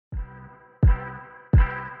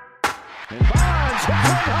Bonds hits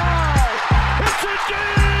it high. It's a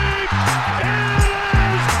deep. It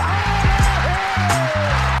is out of here.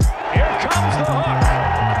 Here comes the hook.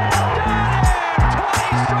 Got him.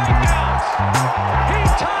 20 strikeouts. He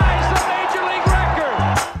ties the major league record.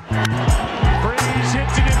 Freeze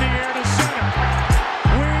hits it in the air to center.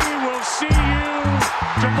 We will see you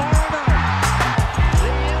tomorrow night.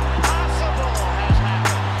 The impossible has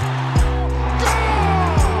happened. Goal!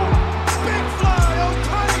 Big fly,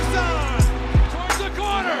 Ohtani-san! Towards the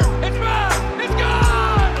corner. It's back. It's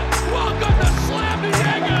gone. Welcome to Slam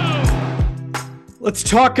Diego. Let's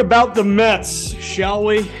talk about the Mets, shall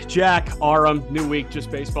we? Jack, Aram, new week,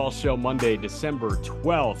 Just Baseball Show, Monday, December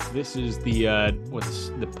 12th. This is the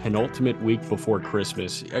penultimate week before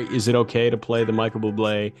Christmas. Is it okay to play the Michael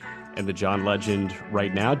Bublé and the John Legend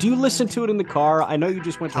right now? Do you listen to it in the car? I know you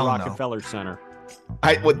just went to Rockefeller Center.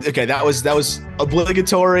 Okay, that was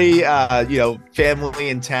obligatory. Family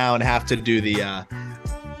in town have to do the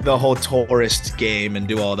whole tourist game and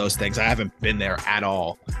do all those things. I haven't been there at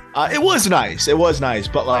all. It was nice,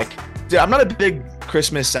 but like, dude, I'm not a big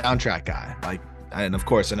Christmas soundtrack guy. Like, and of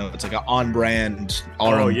course, I know it's like an on-brand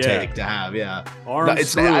take to have. Yeah,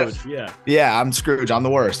 yeah. I'm Scrooge. I'm the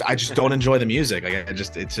worst. I just don't enjoy the music. Like,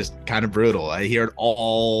 it's just kind of brutal. I hear it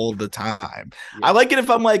all the time. Yeah. I like it if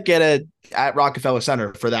I'm like at Rockefeller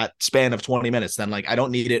Center for that span of 20 minutes. Then like I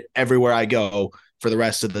don't need it everywhere I go for the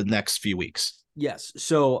rest of the next few weeks. Yes.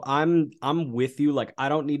 So I'm with you. Like, I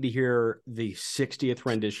don't need to hear the 60th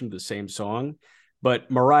rendition of the same song, but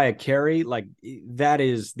Mariah Carey, like, that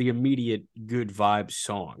is the immediate good vibe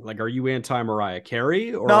song. Like, are you anti Mariah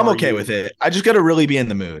Carey? Or no, I'm okay with it. I just got to really be in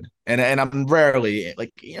the mood. And I'm rarely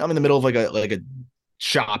like, I'm in the middle of like a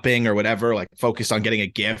shopping or whatever, like focused on getting a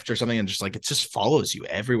gift or something. And just like, it just follows you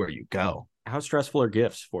everywhere you go. How stressful are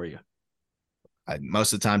gifts for you?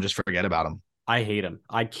 Most of the time, just forget about them. I hate them.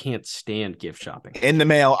 I can't stand gift shopping. In the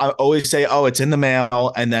mail, I always say, "Oh, it's in the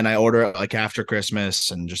mail," and then I order it like after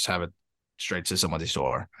Christmas and just have it straight to somebody's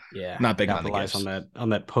store. Yeah, not big on the gifts. on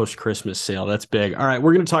that post-Christmas sale. That's big. All right,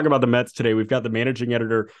 we're going to talk about the Mets today. We've got the managing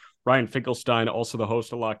editor Ryan Finkelstein, also the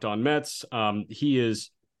host of Locked On Mets. He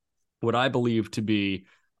is what I believe to be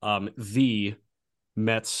the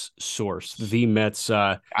Mets source, the Mets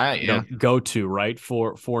go-to, right,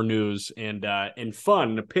 for news and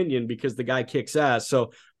fun opinion, because the guy kicks ass.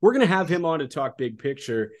 So we're gonna have him on to talk big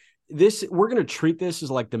picture. We're gonna treat this as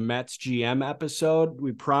like the Mets GM episode.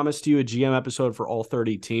 We promised you a GM episode for all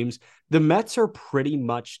 30 teams. The Mets are pretty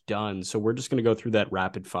much done, so we're just gonna go through that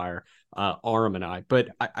rapid fire, Aram and I. But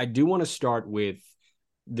I do want to start with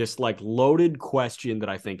this like loaded question that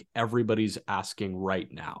I think everybody's asking right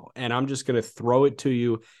now. And I'm just going to throw it to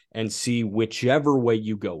you and see whichever way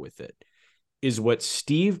you go with it. Is what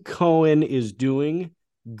Steve Cohen is doing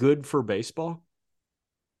good for baseball?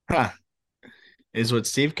 Is what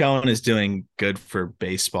Steve Cohen is doing good for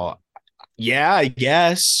baseball? Yeah, I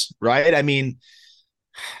guess. Right. I mean,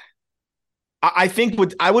 I think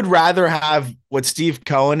I would rather have what Steve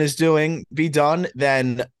Cohen is doing be done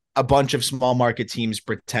than a bunch of small market teams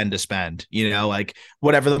pretend to spend, like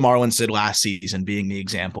whatever the Marlins did last season being the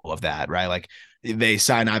example of that, right? Like they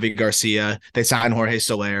sign Ivy Garcia, they sign Jorge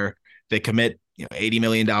Soler, they commit $80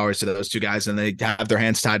 million to those two guys, and they have their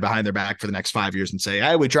hands tied behind their back for the next 5 years and say,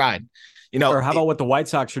 hey, we tried. Or how about what the White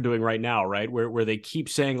Sox are doing right now, right? Where they keep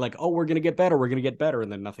saying like, oh, we're going to get better,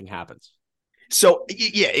 and then nothing happens. So,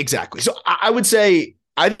 yeah, exactly. So I would say,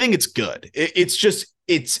 I think it's good.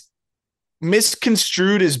 It's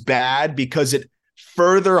misconstrued as bad because it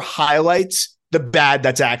further highlights the bad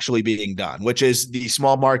that's actually being done, which is the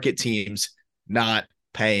small market teams not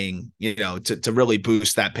paying, to really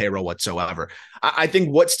boost that payroll whatsoever. I think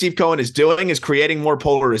what Steve Cohen is doing is creating more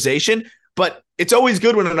polarization, but it's always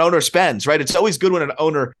good when an owner spends, right? It's always good when an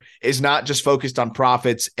owner is not just focused on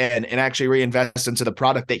profits and actually reinvest into the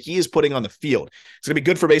product that he is putting on the field. It's going to be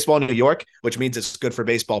good for baseball in New York, which means it's good for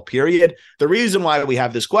baseball, period. The reason why we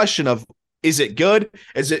have this question of, is it good?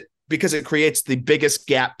 Is it because it creates the biggest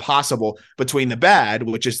gap possible between the bad,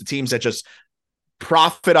 which is the teams that just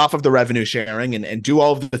profit off of the revenue sharing and do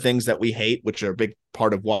all of the things that we hate, which are a big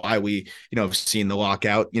part of why we, have seen the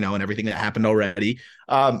lockout, and everything that happened already.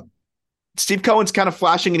 Steve Cohen's kind of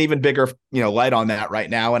flashing an even bigger, light on that right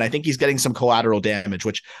now. And I think he's getting some collateral damage,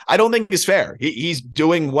 which I don't think is fair. He's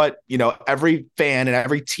doing what, every fan and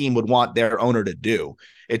every team would want their owner to do.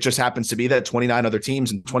 It just happens to be that 29 other teams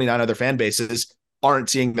and 29 other fan bases aren't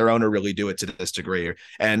seeing their owner really do it to this degree.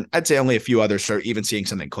 And I'd say only a few others are even seeing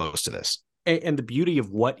something close to this. And the beauty of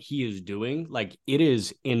what he is doing, like, it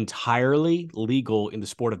is entirely legal in the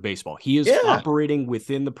sport of baseball. He is operating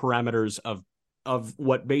within the parameters of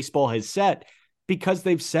what baseball has set. because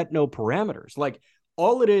they've set no parameters. Like,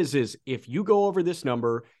 all it is if you go over this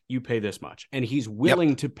number, you pay this much. And he's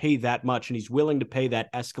willing to pay that much, and he's willing to pay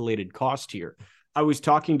that escalated cost here. I was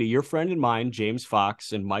talking to your friend and mine, James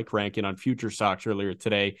Fox and Mike Rankin, on Future Sox earlier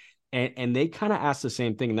today, and they kind of asked the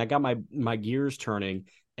same thing, and that got my gears turning.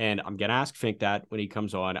 And I'm gonna ask Fink that when he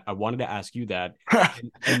comes on. I wanted to ask you that.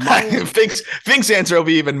 And Fink's answer will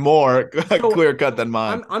be even more clear cut than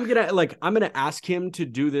mine. I'm gonna ask him to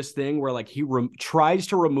do this thing where like he tries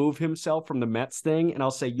to remove himself from the Mets thing, and I'll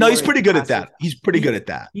say, no, he's pretty good at that. He's pretty good at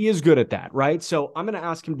that. He is good at that, right? So I'm gonna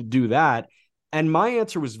ask him to do that. And my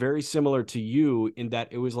answer was very similar to you in that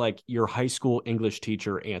it was like your high school English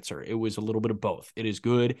teacher answer. It was a little bit of both. It is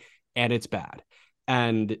good and it's bad.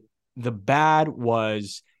 And the bad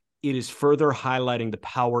was it is further highlighting the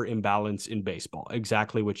power imbalance in baseball.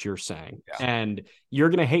 Exactly what you're saying. Yeah. And you're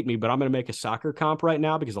going to hate me, but I'm going to make a soccer comp right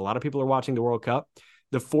now because a lot of people are watching the World Cup.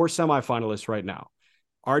 The 4 semifinalists right now: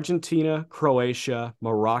 Argentina, Croatia,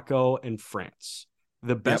 Morocco, and France.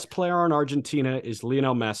 The best player on Argentina is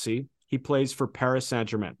Lionel Messi. He plays for Paris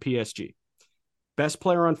Saint-Germain, PSG. Best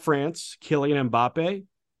player on France, Kylian Mbappe.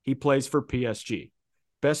 He plays for PSG.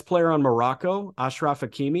 Best player on Morocco, Achraf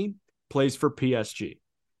Hakimi, plays for PSG.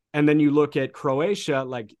 And then you look at Croatia,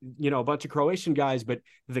 like, a bunch of Croatian guys, but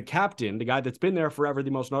the captain, the guy that's been there forever,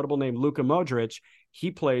 the most notable name, Luka Modric,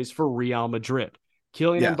 he plays for Real Madrid.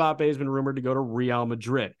 Kylian Mbappe has been rumored to go to Real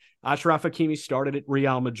Madrid. Achraf Hakimi started at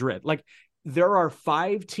Real Madrid. Like, there are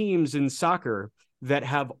 5 teams in soccer that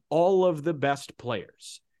have all of the best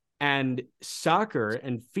players. And soccer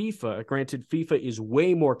and FIFA, granted, FIFA is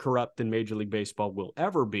way more corrupt than Major League Baseball will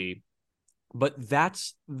ever be, but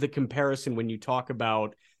that's the comparison when you talk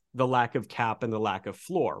about the lack of cap and the lack of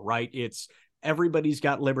floor, right? It's everybody's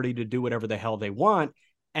got liberty to do whatever the hell they want.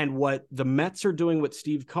 And what the Mets are doing, what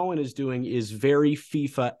Steve Cohen is doing, is very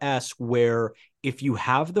FIFA-esque, where if you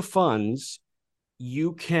have the funds,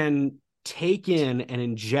 you can take in and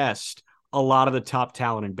ingest a lot of the top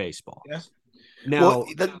talent in baseball. Yeah. Now,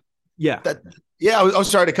 I was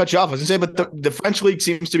sorry to cut you off. I was gonna say, but the French league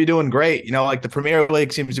seems to be doing great. Like the Premier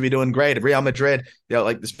League seems to be doing great. Real Madrid,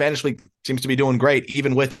 like the Spanish league seems to be doing great,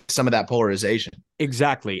 even with some of that polarization.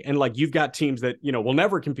 Exactly. And like, you've got teams that, will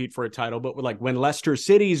never compete for a title, but like when Leicester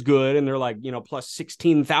City's good and they're like, plus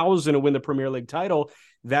 16,000 to win the Premier League title,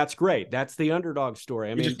 that's great. That's the underdog story.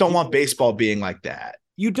 I mean, you just don't want baseball being like that.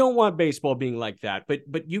 You don't want baseball being like that,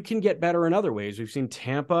 but you can get better in other ways. We've seen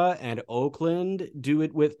Tampa and Oakland do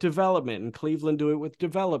it with development, and Cleveland do it with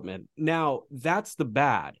development. Now, that's the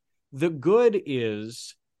bad. The good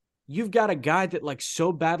is you've got a guy that like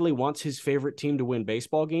so badly wants his favorite team to win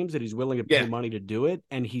baseball games that he's willing to pay money to do it,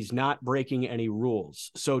 and he's not breaking any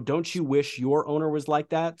rules. So don't you wish your owner was like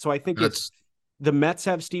that? So I think it's the Mets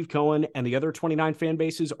have Steve Cohen, and the other 29 fan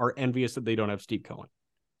bases are envious that they don't have Steve Cohen.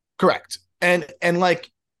 Correct. And like,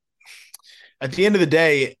 at the end of the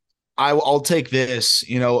day, I'll take this,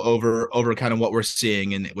 over kind of what we're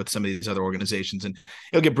seeing with some of these other organizations. And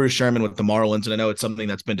you'll get Bruce Sherman with the Marlins. And I know it's something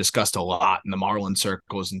that's been discussed a lot in the Marlins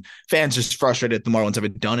circles, and fans just frustrated the Marlins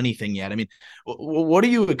haven't done anything yet. I mean, what are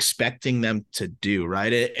you expecting them to do,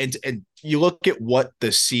 right? And you look at what the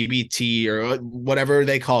CBT or whatever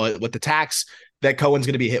they call it, what the tax that Cohen's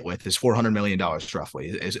going to be hit with is $400 million roughly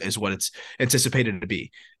is what it's anticipated to be.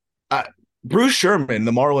 Bruce Sherman,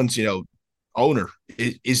 the Marlins, owner,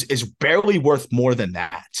 is barely worth more than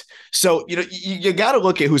that. So, you got to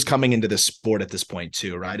look at who's coming into this sport at this point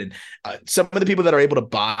too, right? And some of the people that are able to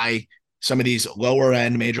buy some of these lower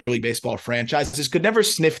end Major League Baseball franchises could never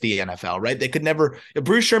sniff the NFL, right? They could never,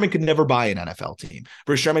 Bruce Sherman could never buy an NFL team.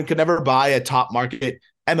 Bruce Sherman could never buy a top market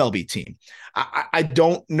MLB team. I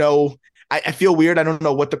don't know. I feel weird. I don't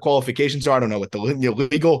know what the qualifications are. I don't know what the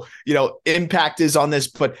legal, impact is on this,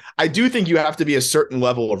 but I do think you have to be a certain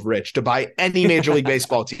level of rich to buy any Major League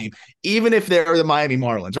Baseball team, even if they're the Miami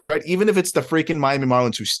Marlins, right? Even if it's the freaking Miami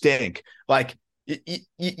Marlins who stink. Like,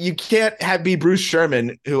 you can't be Bruce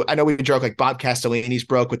Sherman, who I know we joke like Bob Castellini's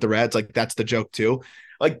broke with the Reds. Like, that's the joke too.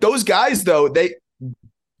 Like, those guys though,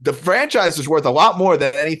 the franchise is worth a lot more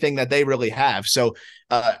than anything that they really have. So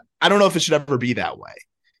I don't know if it should ever be that way.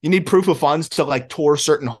 You need proof of funds to like tour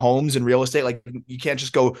certain homes in real estate. Like, you can't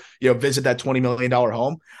just go, visit that $20 million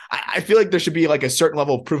home. I feel like there should be like a certain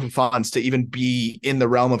level of proof of funds to even be in the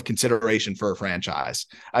realm of consideration for a franchise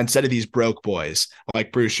instead of these broke boys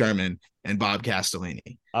like Bruce Sherman and Bob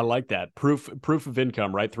Castellini. I like that proof of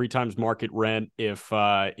income, right? 3 times market rent. If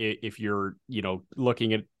you're,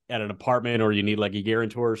 looking at an apartment or you need like a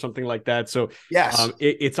guarantor or something like that. So Yes.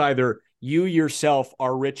 It's either you yourself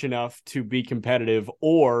are rich enough to be competitive,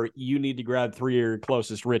 or you need to grab 3 of your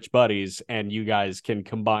closest rich buddies and you guys can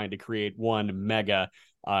combine to create one mega,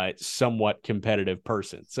 somewhat competitive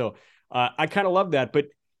person. So I kind of love that, but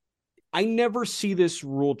I never see this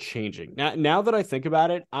rule changing. Now that I think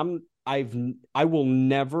about it, I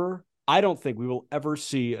don't think we will ever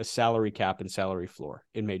see a salary cap and salary floor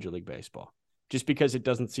in Major League Baseball, just because it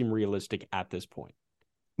doesn't seem realistic at this point.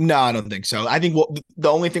 No, I don't think so. I think the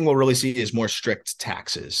only thing we'll really see is more strict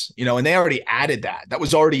taxes, and they already added that. That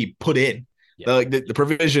was already put in. Yeah. The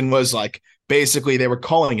provision was like, basically they were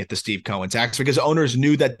calling it the Steve Cohen tax because owners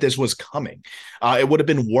knew that this was coming. It would have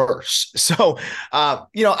been worse. So,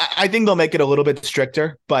 I think they'll make it a little bit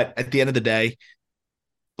stricter, but at the end of the day,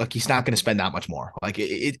 like, he's not going to spend that much more. Like,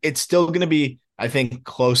 it's still going to be, I think,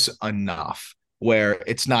 close enough where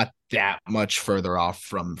it's not that much further off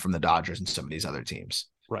from the Dodgers and some of these other teams.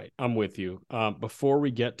 Right. I'm with you. Before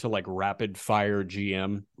we get to like rapid fire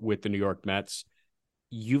GM with the New York Mets,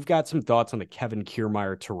 you've got some thoughts on the Kevin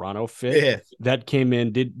Kiermaier Toronto fit that came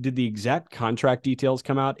in. Did the exact contract details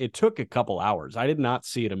come out? It took a couple hours. I did not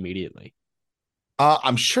see it immediately.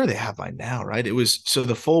 I'm sure they have by now, right? So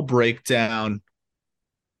the full breakdown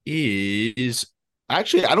is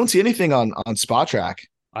actually, I don't see anything on Spot Track.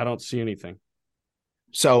 I don't see anything.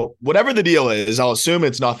 So whatever the deal is, I'll assume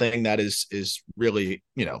it's nothing that is really,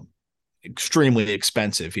 extremely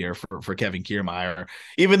expensive here for Kevin Kiermaier,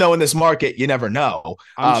 even though in this market, you never know.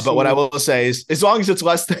 But what I will say is, as long as it's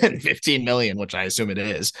less than 15 million, which I assume it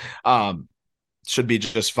is, should be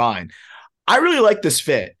just fine. I really like this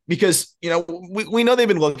fit because, we know they've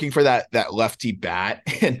been looking for that lefty bat,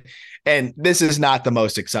 and this is not the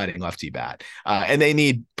most exciting lefty bat. And they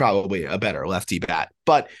need probably a better lefty bat,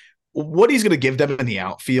 but what he's going to give them in the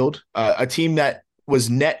outfield, a team that was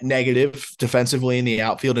net negative defensively in the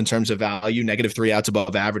outfield in terms of value, -3 outs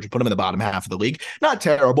above average, put him in the bottom half of the league. Not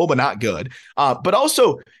terrible, but not good. But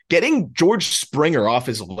also getting George Springer off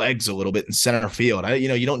his legs a little bit in center field.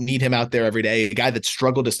 You don't need him out there every day. A guy that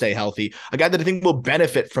struggled to stay healthy, a guy that I think will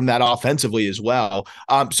benefit from that offensively as well.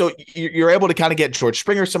 So you're able to kind of get George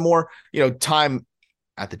Springer some more, time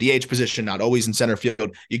at the DH position, not always in center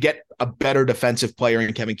field. You get a better defensive player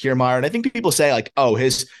in Kevin Kiermaier. And I think people say like, oh,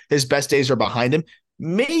 his best days are behind him.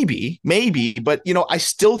 Maybe, but I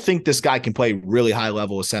still think this guy can play really high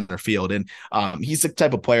level of center field. And he's the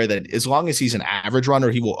type of player that as long as he's an average runner,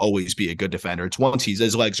 he will always be a good defender. It's once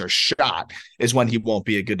his legs are shot is when he won't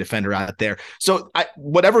be a good defender out there. So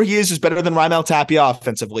whatever he is better than Raimel Tapia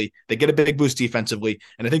offensively. They get a big boost defensively.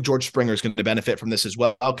 And I think George Springer is going to benefit from this as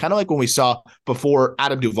well. Kind of like when we saw before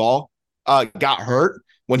Adam Duvall got hurt,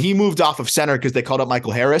 when he moved off of center because they called up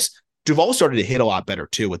Michael Harris. Duvall started to hit a lot better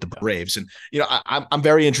too with the Braves. And, I'm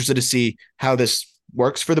very interested to see how this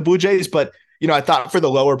works for the Blue Jays, but, I thought for the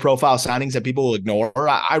lower profile signings that people will ignore,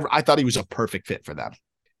 I thought he was a perfect fit for them.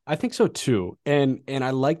 I think so too. And I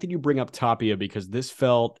like that you bring up Tapia because this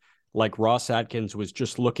felt like Ross Atkins was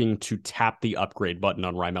just looking to tap the upgrade button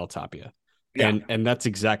on Raimel Tapia. Yeah. And that's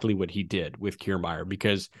exactly what he did with Kiermaier,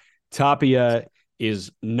 because Tapia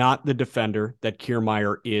is not the defender that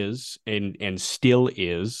Kiermaier is and still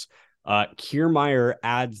is. Kiermaier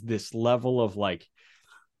adds this level of like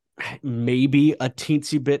maybe a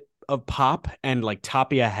teensy bit of pop, and like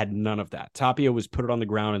Tapia had none of that. Tapia was put it on the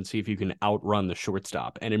ground and see if you can outrun the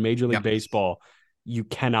shortstop. And in Major League Baseball, you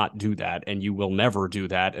cannot do that, and you will never do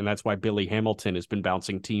that. And that's why Billy Hamilton has been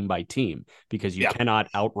bouncing team by team, because you cannot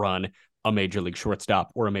outrun a Major League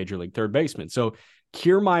shortstop or a Major League third baseman. So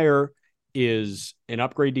Kiermaier is an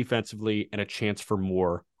upgrade defensively and a chance for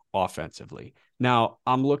more offensively. Now,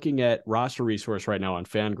 I'm looking at roster resource right now on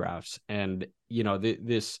Fangraphs, and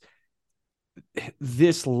this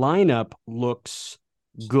lineup looks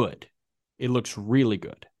good. It looks really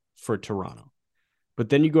good for Toronto. But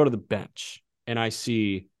then you go to the bench, and I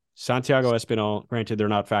see Santiago Espinal. Granted, they're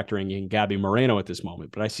not factoring in Gabby Moreno at this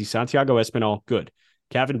moment, but I see Santiago Espinal, good.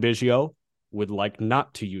 Kevin Biggio, would like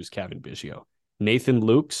not to use Kevin Biggio. Nathan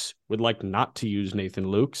Lukes would like not to use Nathan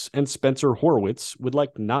Lukes, and Spencer Horwitz would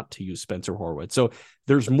like not to use Spencer Horwitz. So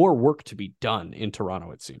there's more work to be done in Toronto,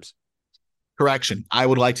 it seems. Correction. I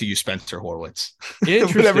would like to use Spencer Horwitz.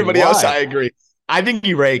 Interesting. But everybody else, I agree. I think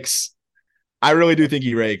he rakes. I really do think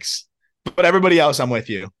he rakes. But everybody else, I'm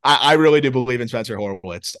with you. I really do believe in Spencer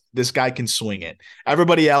Horwitz. This guy can swing it.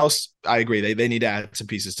 Everybody else, I agree. They need to add some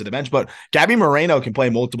pieces to the bench. But Gabby Moreno can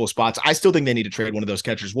play multiple spots. I still think they need to trade one of those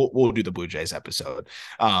catchers. We'll do the Blue Jays episode.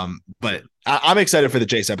 But I'm excited for the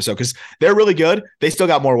Jays episode because they're really good. They still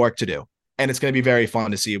got more work to do. And it's going to be very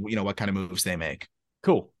fun to see, what kind of moves they make.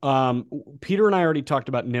 Cool. Peter and I already talked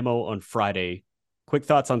about Nimmo on Friday. Quick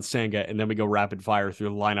thoughts on Senga, and then we go rapid fire through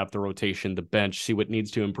the lineup, the rotation, the bench, see what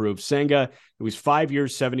needs to improve. Senga, it was 5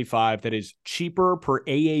 years, 75. That is cheaper per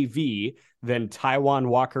AAV than Taijuan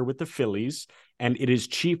Walker with the Phillies, and it is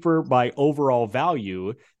cheaper by overall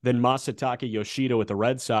value than Masataka Yoshida with the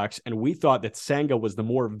Red Sox. And we thought that Senga was the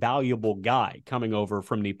more valuable guy coming over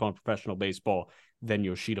from Nippon Professional Baseball than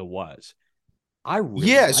Yoshida was. I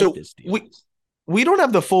really like this deal. We don't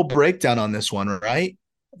have the full breakdown on this one, right?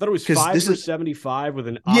 I thought it was 5 for 75 with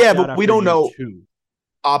an opt-out but we don't know 2.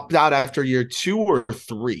 Opt out after year 2 or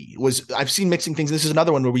 3. I've seen mixing things. This is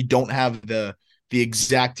another one where we don't have the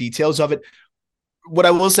exact details of it. What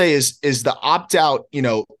I will say is the opt out,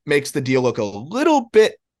 makes the deal look a little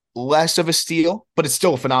bit less of a steal, but it's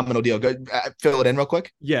still a phenomenal deal. Go fill it in real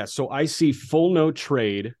quick. Yeah, so I see full no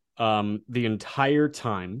trade the entire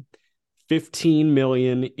time. 15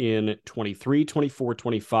 million in 23, 24,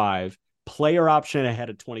 25. Player option ahead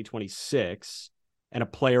of 2026 and a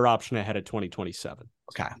player option ahead of 2027.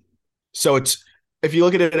 Okay. So if you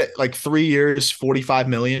look at it like 3 years, 45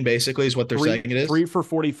 million basically is what they're saying it is. 3 for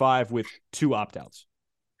 45 with 2 opt-outs.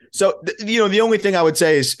 So, the only thing I would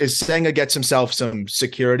say is Senga gets himself some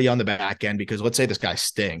security on the back end, because let's say this guy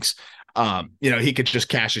stinks. He could just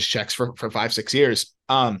cash his checks for 5-6 years.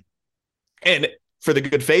 And for the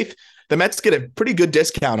good faith, the Mets get a pretty good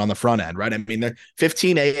discount on the front end, right? I mean, they're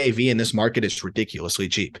 15 AAV in this market is ridiculously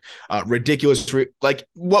cheap. Like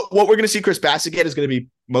what we're going to see Chris Bassett get is going to be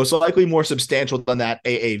most likely more substantial than that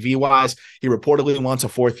AAV wise. He reportedly wants a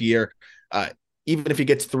 4th year. Even if he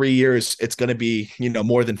gets 3 years, it's going to be,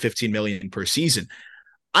 more than 15 million per season.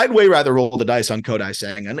 I'd way rather roll the dice on Kodai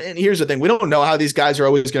Senga. And here's the thing. We don't know how these guys are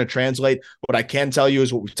always going to translate. What I can tell you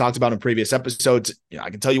is what we've talked about in previous episodes. I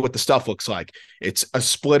can tell you what the stuff looks like. It's a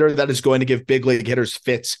splitter that is going to give big league hitters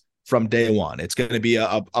fits from day one. It's going to be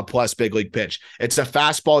a plus big league pitch. It's a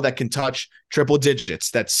fastball that can touch triple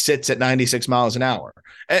digits that sits at 96 miles an hour.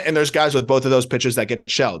 And there's guys with both of those pitches that get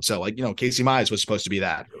shelled. So Casey Mize was supposed to be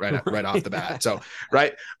that right off the bat. So,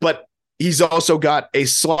 right. But he's also got a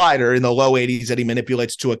slider in the low 80s that he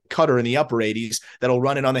manipulates to a cutter in the upper 80s that'll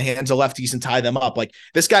run it on the hands of lefties and tie them up. Like,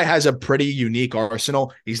 this guy has a pretty unique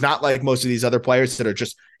arsenal. He's not like most of these other players that are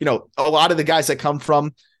just, a lot of the guys that come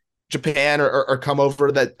from Japan or come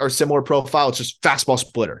over that are similar profile. It's just fastball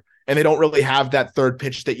splitter. And they don't really have that third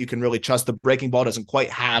pitch that you can really trust. The breaking ball doesn't quite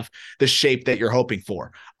have the shape that you're hoping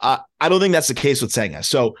for. I don't think that's the case with Senga.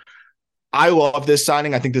 So I love this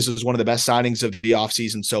signing. I think this is one of the best signings of the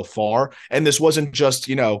offseason so far. And this wasn't just,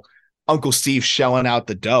 Uncle Steve shelling out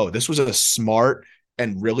the dough. This was a smart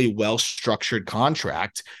and really well-structured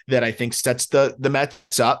contract that I think sets the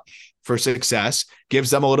Mets up for success, gives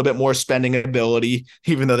them a little bit more spending ability,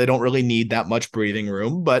 even though they don't really need that much breathing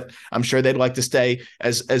room. But I'm sure they'd like to stay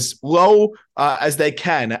as low as they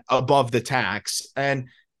can above the tax. And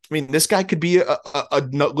I mean, this guy could be a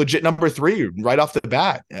legit number 3 right off the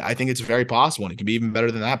bat. I think it's very possible, and it can be even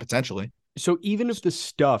better than that potentially. So even if the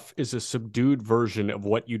stuff is a subdued version of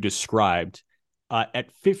what you described,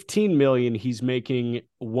 at 15 million, he's making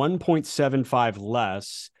 1.75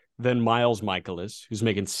 less than Miles Michaelis, who's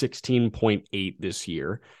making 16.8 this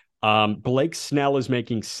year. Blake Snell is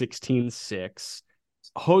making 16.6.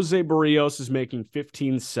 Jose Barrios is making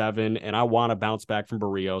 15.7, and I want to bounce back from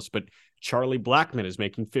Barrios, but Charlie Blackmon is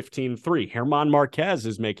making 15.3. German Marquez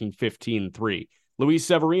is making 15.3. Luis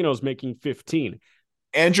Severino is making 15.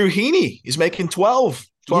 Andrew Heaney is making 12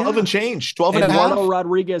 and change, 12 and Eduardo a half.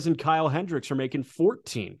 Rodriguez and Kyle Hendricks are making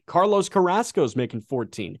 14. Carlos Carrasco is making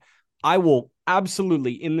 14. I will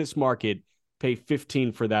absolutely, in this market, pay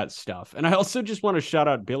 15 for that stuff. And I also just want to shout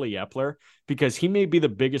out Billy Epler, because he may be the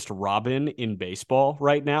biggest Robin in baseball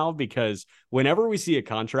right now, because whenever we see a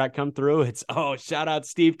contract come through, it's, shout out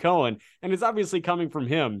Steve Cohen. And it's obviously coming from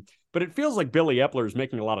him, but it feels like Billy Epler is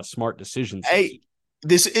making a lot of smart decisions. Hey,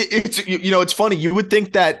 it's funny. You would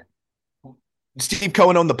think that Steve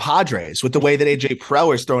Cohen owned the Padres with the way that AJ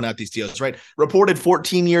Preller is throwing out these deals, right? Reported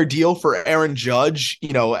 14-year deal for Aaron Judge,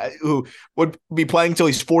 who would be playing until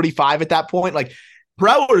he's 45 at that point. Like,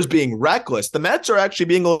 Preller is being reckless. The Mets are actually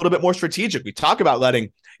being a little bit more strategic. We talk about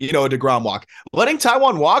letting, a DeGrom walk, letting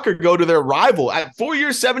Taijuan Walker go to their rival at 4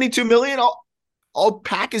 years, 72 million. I'll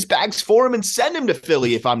pack his bags for him and send him to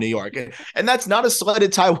Philly if I'm New York. And that's not a slight at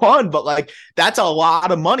Taijuan, but that's a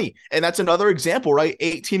lot of money. And that's another example, right?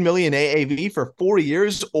 18 million AAV for 4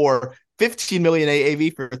 years or 15 million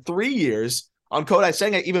AAV for 3 years on Kodai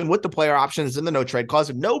Senga, even with the player options in the no trade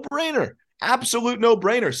clause. No brainer, absolute no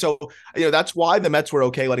brainer. So, that's why the Mets were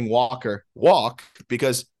okay letting Walker walk,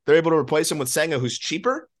 because they're able to replace him with Senga, who's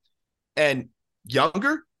cheaper and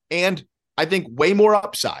younger and I think way more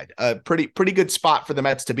upside. A pretty good spot for the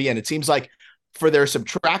Mets to be in. It seems like for their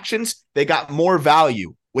subtractions, they got more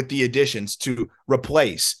value with the additions to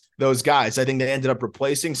replace those guys. I think they ended up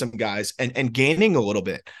replacing some guys and gaining a little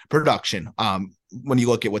bit production. When you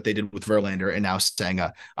look at what they did with Verlander and now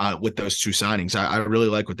Senga with those two signings, I really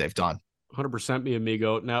like what they've done. 100% mi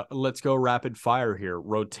amigo. Now let's go rapid fire here.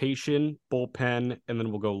 Rotation, bullpen, and then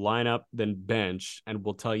we'll go lineup, then bench, and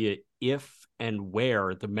we'll tell you if and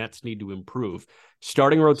where the Mets need to improve.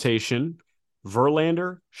 Starting rotation,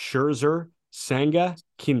 Verlander, Scherzer, Senga,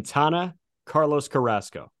 Quintana, Carlos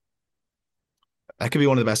Carrasco. That could be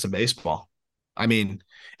one of the best in baseball. I mean,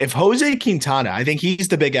 if Jose Quintana, I think he's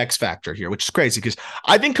the big X factor here, which is crazy because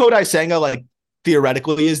I think Kodai Senga, like,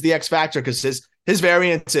 theoretically is the X factor because his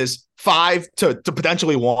variance is 5 to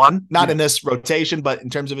potentially 1, not in this rotation, but in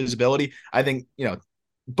terms of his ability, I think,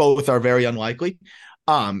 both are very unlikely.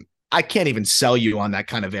 I can't even sell you on that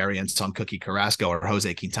kind of variance on Cookie Carrasco or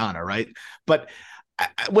Jose Quintana, right? But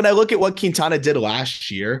when I look at what Quintana did last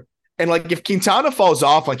year, and like if Quintana falls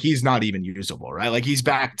off, like he's not even usable, right? Like he's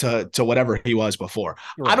back to whatever he was before.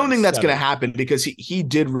 Right, I don't think that's going to happen because he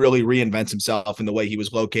did really reinvent himself in the way he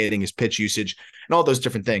was locating his pitch usage and all those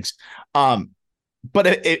different things.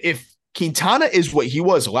 But if Quintana is what he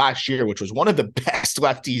was last year, which was one of the best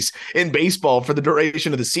lefties in baseball for the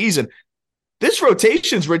duration of the season, this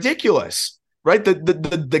rotation is ridiculous, right?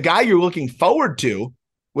 The guy you're looking forward to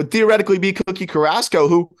would theoretically be Cookie Carrasco,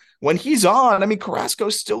 who when he's on, I mean,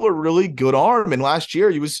 Carrasco's still a really good arm. And last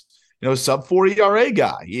year he was, sub 4 ERA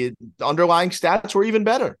guy. Underlying stats were even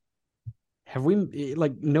better. Have we,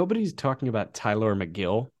 nobody's talking about Tyler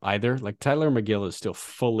McGill either. Like Tyler McGill is still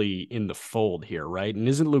fully in the fold here, right? And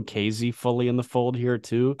isn't Lucchesi fully in the fold here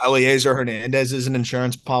too? Eliezer Hernandez is an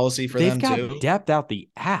insurance policy for them too. They've got depth out the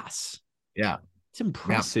ass. Yeah. It's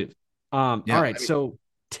impressive. All right. So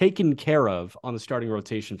taken care of on the starting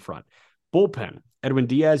rotation front. Bullpen. Edwin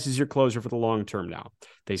Diaz is your closer for the long term now.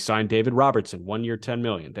 They signed David Robertson, 1 year, $10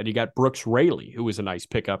 million. Then you got Brooks Raley, who was a nice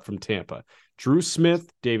pickup from Tampa. Drew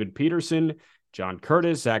Smith, David Peterson, John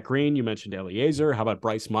Curtis, Zach Green. You mentioned Eliezer. How about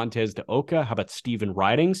Bryce Montez de Oca? How about Steven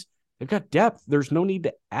Ridings? They've got depth. There's no need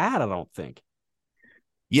to add, I don't think.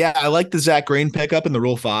 Yeah, I like the Zach Green pickup in the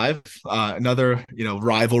Rule 5. Another,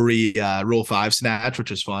 rivalry Rule 5 snatch, which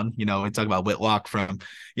is fun. We talk about Whitlock from,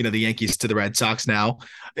 the Yankees to the Red Sox now.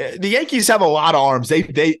 The Yankees have a lot of arms.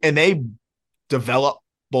 They develop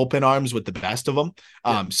bullpen arms with the best of them.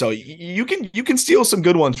 So you can steal some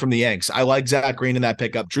good ones from the Yanks. I like Zach Green in that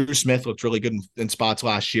pickup. Drew Smith looked really good in spots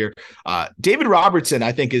last year. David Robertson,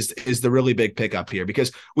 I think, is the really big pickup here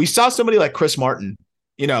because we saw somebody like Chris Martin,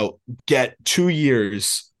 get 2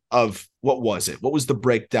 years of what was it? What was the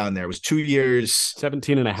breakdown there? It was 2 years,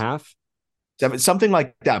 17 and a half, something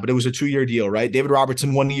like that. But it was a 2-year deal, right? David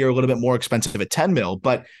Robertson, 1 year, a little bit more expensive at 10 mil,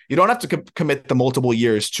 but you don't have to commit the multiple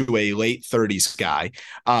years to a late 30s guy.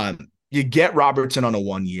 You get Robertson on a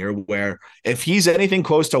 1 year where if he's anything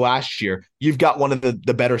close to last year, you've got one of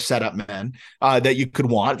the better setup men that you could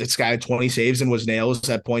want. This guy had 20 saves and was nails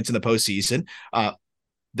at points in the postseason.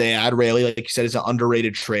 They add Raley, like you said, is an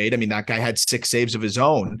underrated trade. I mean, that guy had 6 saves of his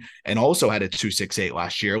own and also had a 2.68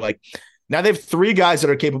 last year. Like now they have 3 guys that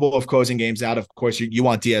are capable of closing games out. Of course, you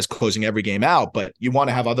want Diaz closing every game out, but you want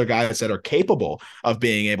to have other guys that are capable of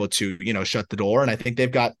being able to, shut the door. And I think they've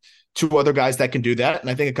got 2 other guys that can do that. And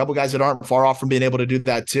I think a couple guys that aren't far off from being able to do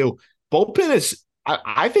that too. Bullpen is,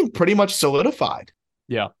 I think, pretty much solidified.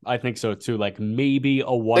 Yeah, I think so too. Like maybe a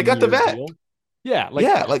 1 year They got the vet. deal. Yeah.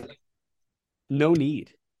 No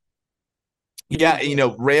need. Yeah,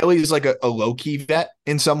 Raley's like a low-key vet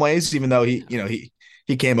in some ways, even though he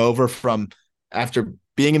came over from after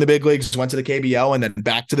being in the big leagues, went to the KBO and then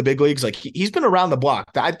back to the big leagues. Like he's been around the block.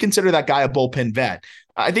 I'd consider that guy a bullpen vet.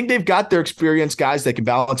 I think they've got their experienced guys that can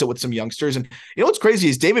balance it with some youngsters. And what's crazy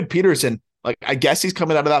is David Peterson, like I guess he's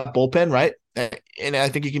coming out of that bullpen, right? And I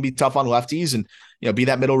think he can be tough on lefties and be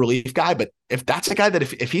that middle relief guy. But if that's a guy that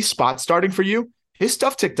if he's spot starting for you, his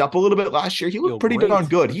stuff ticked up a little bit last year. He looked pretty darn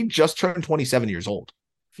good. He just turned 27 years old.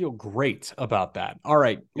 Feel great about that. All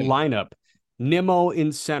right, lineup. Nimmo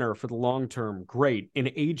in center for the long term. Great.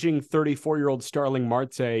 An aging 34-year-old Starling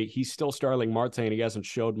Marte. He's still Starling Marte, and he hasn't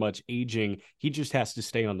showed much aging. He just has to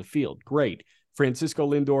stay on the field. Great. Francisco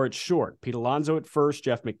Lindor at short. Pete Alonso at first.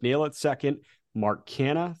 Jeff McNeil at second. Mark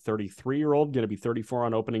Canha, 33-year-old, going to be 34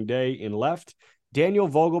 on opening day in left. Daniel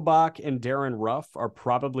Vogelbach and Darren Ruff are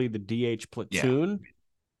probably the DH platoon. Yeah.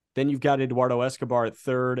 Then you've got Eduardo Escobar at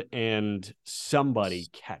third and somebody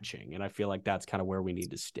catching. And I feel like that's kind of where we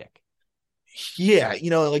need to stick. Yeah.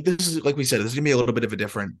 This is, like we said, this is going to be a little bit of a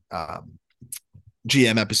different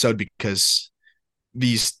GM episode because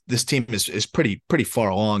this team is pretty far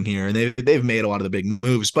along here, and they've made a lot of the big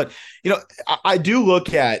moves. But I do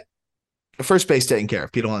look at first base taken care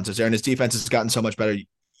of. Pete Alonso's there, and his defense has gotten so much better.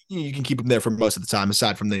 You can keep him there for most of the time,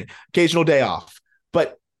 aside from the occasional day off.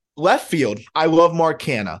 But left field, I love Mark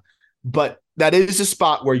Canha, but that is a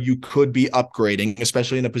spot where you could be upgrading,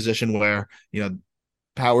 especially in a position where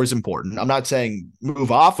power is important. I'm not saying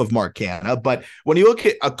move off of Mark Canha, but when you look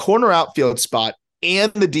at a corner outfield spot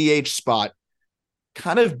and the DH spot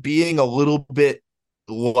kind of being a little bit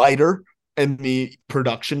lighter in the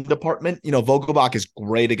production department, Vogelbach is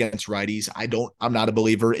great against righties. I'm not a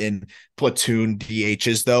believer in platoon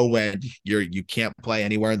DHs though, when you can't play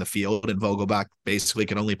anywhere in the field, and Vogelbach basically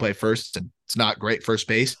can only play first, and it's not great first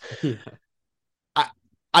base. Yeah.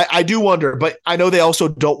 I do wonder, but I know they also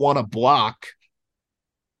don't want to block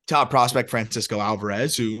top prospect Francisco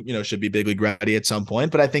Alvarez, who should be big league ready at some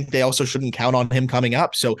point, but I think they also shouldn't count on him coming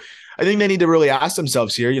up. So I think they need to really ask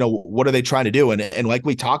themselves here, what are they trying to do? And like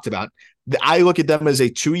we talked about, I look at them as a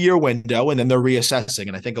 2-year window, and then they're reassessing.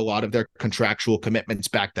 And I think a lot of their contractual commitments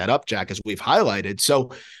back that up, Jack, as we've highlighted.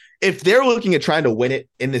 So if they're looking at trying to win it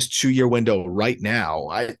in this 2-year window right now,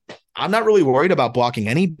 I'm not really worried about blocking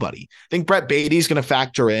anybody. I think Brett Beatty's going to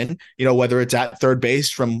factor in, whether it's at third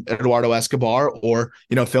base from Eduardo Escobar or,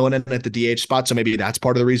 filling in at the DH spot. So maybe that's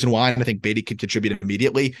part of the reason why. And I think Beatty could contribute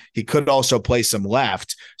immediately. He could also play some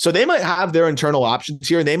left. So they might have their internal options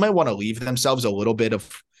here. They might want to leave themselves a little bit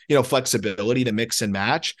of, flexibility to mix and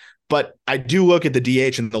match. But I do look at the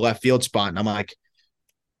DH and the left field spot, and I'm like,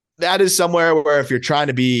 that is somewhere where if you're trying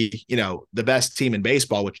to be, the best team in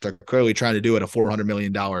baseball, which they're clearly trying to do at a $400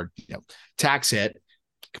 million, tax hit,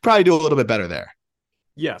 you could probably do a little bit better there.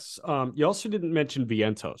 Yes. You also didn't mention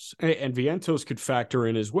Vientos, and Vientos could factor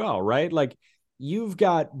in as well, right? Like, you've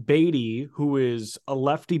got Beatty, who is a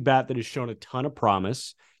lefty bat that has shown a ton of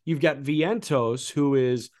promise. You've got Vientos, who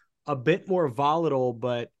is a bit more volatile,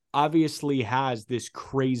 but obviously has this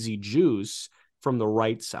crazy juice from the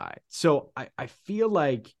right side. So I feel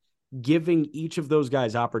like giving each of those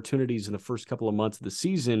guys opportunities in the first couple of months of the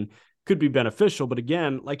season could be beneficial. But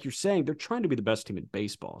again, like you're saying, they're trying to be the best team in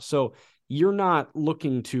baseball. So you're not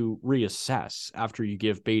looking to reassess after you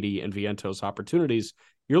give Beatty and Vientos opportunities.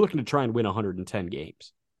 You're looking to try and win 110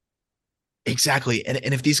 games. Exactly.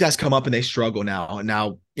 And if these guys come up and they struggle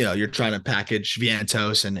now, you're trying to package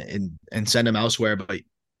Vientos and send him elsewhere, but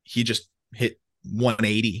he just hit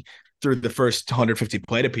 180 through the first 150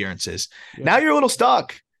 plate appearances. Yeah. Now you're a little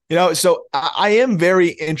stuck, so I am very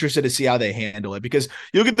interested to see how they handle it, because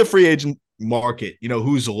you look at the free agent market,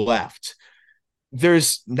 who's left.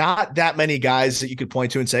 There's not that many guys that you could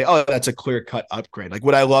point to and say, oh, that's a clear cut upgrade. Like,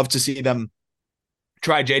 would I love to see them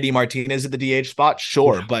try JD Martinez at the DH spot?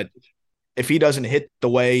 Sure. Yeah. But if he doesn't hit the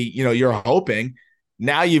way, you're hoping,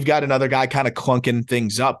 now you've got another guy kind of clunking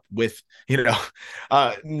things up with,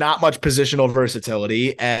 not much positional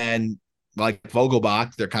versatility. And like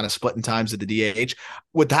Vogelbach, they're kind of splitting times at the DH.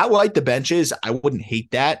 With how light the bench is, I wouldn't hate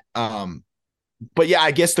that. But yeah,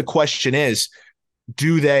 I guess the question is,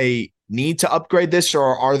 do they need to upgrade this,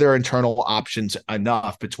 or are there internal options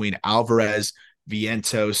enough between Alvarez,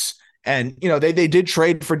 Vientos, and, they did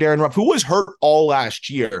trade for Darren Ruff, who was hurt all last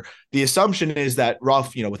year. The assumption is that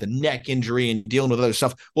Ruff, with a neck injury and dealing with other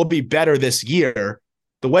stuff, will be better this year.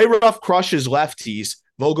 The way Ruff crushes lefties,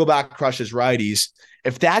 Vogelbach crushes righties.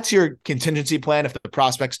 If that's your contingency plan, if the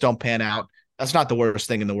prospects don't pan out, that's not the worst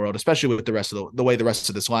thing in the world, especially with the rest of the way the rest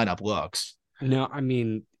of this lineup looks. No, I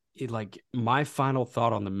mean, my final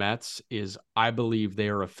thought on the Mets is I believe they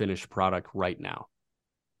are a finished product right now.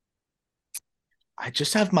 I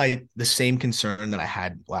just have the same concern that I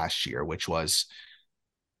had last year, which was,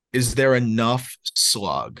 is there enough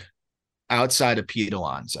slug outside of Pete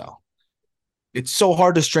Alonso? It's so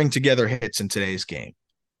hard to string together hits in today's game.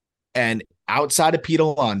 And outside of Pete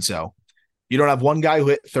Alonso, you don't have one guy who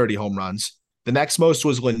hit 30 home runs. The next most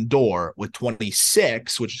was Lindor with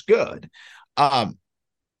 26, which is good.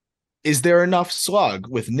 Is there enough slug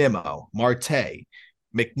with Nimmo, Marte,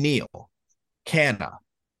 McNeil, Canha,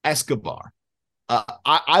 Escobar?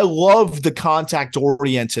 I love the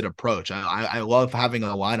contact-oriented approach. I love having a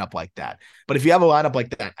lineup like that. But if you have a lineup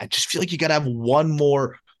like that, I just feel like you got to have one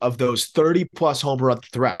more of those 30-plus home run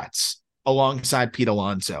threats alongside Pete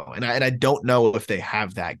Alonso. And I don't know if they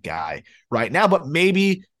have that guy right now, but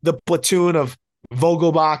maybe the platoon of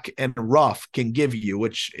Vogelbach and Ruff can give you,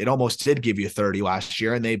 which it almost did give you 30 last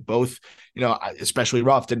year. And they both, especially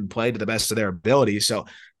Ruff, didn't play to the best of their ability. So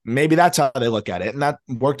maybe that's how they look at it. And that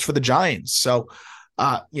worked for the Giants. So,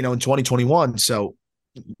 in 2021. So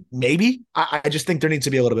maybe I just think there needs to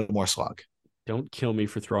be a little bit more slug. Don't kill me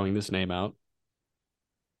for throwing this name out.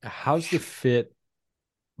 How's the fit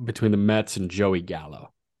between the Mets and Joey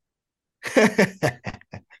Gallo.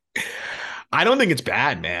 I don't think it's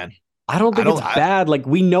bad, man. I don't think it's bad. Like,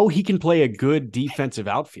 we know he can play a good defensive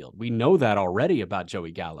outfield. We know that already about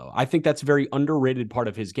Joey Gallo. I think that's a very underrated part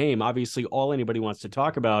of his game. Obviously, all anybody wants to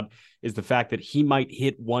talk about is the fact that he might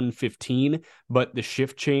hit 115, but the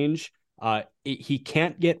shift change, he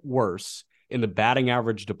can't get worse in the batting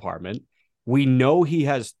average department. We know he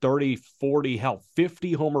has 30, 40, hell,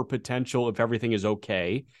 50 homer potential if everything is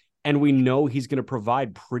okay. And we know he's going to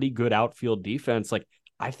provide pretty good outfield defense. Like,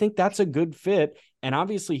 I think that's a good fit. And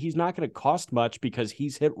obviously, he's not going to cost much because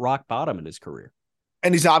he's hit rock bottom in his career.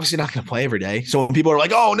 And he's obviously not going to play every day. So when people are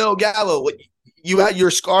like, oh, no, Gallo,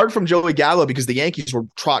 you're scarred from Joey Gallo because the Yankees were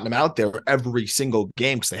trotting him out there every single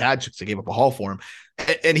game because they had to, because they gave up a haul for him.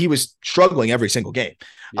 And he was struggling every single game.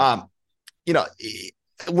 Yeah.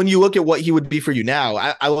 When you look at what he would be for you now,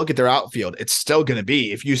 I look at their outfield. It's still going to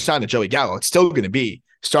be, if you sign a Joey Gallo, it's still going to be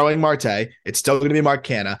Starling Marte, it's still going to be Mark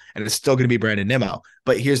Canha, and it's still going to be Brandon Nimmo.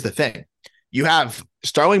 But here's the thing. You have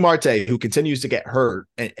Starling Marte, who continues to get hurt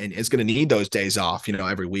and is going to need those days off,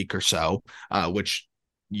 every week or so, which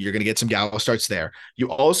you're going to get some Gallo starts there.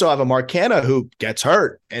 You also have a Mark Canha who gets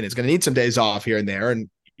hurt and is going to need some days off here and there. And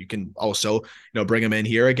you can also, bring him in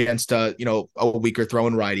here against, a weaker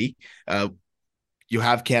throwing righty. You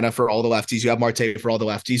have Canha for all the lefties. You have Marte for all the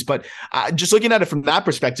lefties. But just looking at it from that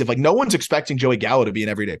perspective, like, no one's expecting Joey Gallo to be an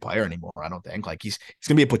everyday player anymore, I don't think. Like, he's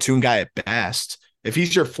going to be a platoon guy at best. If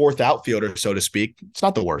he's your fourth outfielder, so to speak, it's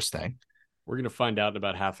not the worst thing. We're going to find out in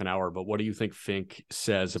about half an hour. But what do you think Fink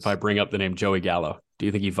says if I bring up the name Joey Gallo? Do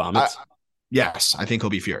you think he vomits? Yes, I think he'll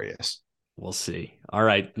be furious. We'll see. All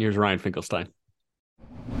right, here's Ryan Finkelstein.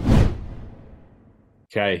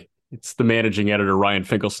 Okay. It's the managing editor, Ryan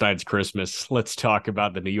Finkelstein's Christmas. Let's talk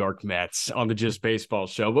about the New York Mets on the Just Baseball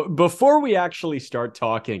show. But before we actually start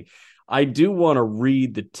talking, I do want to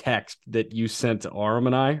read the text that you sent to Aram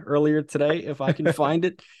and I earlier today, if I can find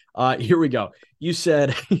it. Here we go. You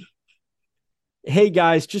said, hey,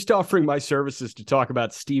 guys, just offering my services to talk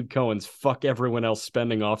about Steve Cohen's fuck everyone else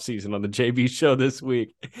spending offseason on the JV show this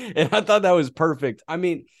week. And I thought that was perfect. I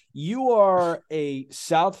mean, you are a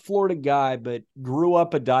South Florida guy, but grew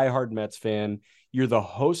up a diehard Mets fan. You're the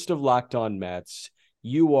host of Locked On Mets.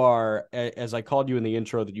 You are, as I called you in the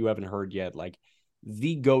intro that you haven't heard yet, like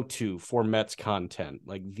the go-to for Mets content,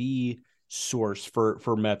 like the source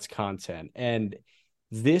for Mets content. And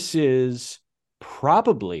this is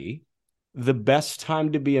probably the best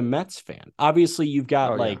time to be a Mets fan. Obviously, you've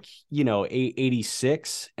got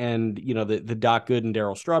 86 and, the Doc Good and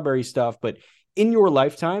Darryl Strawberry stuff, but in your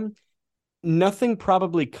lifetime, nothing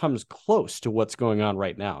probably comes close to what's going on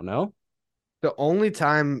right now, no? The only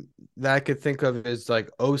time that I could think of is like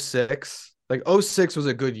 06. Like 06 was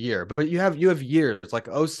a good year, but you have years like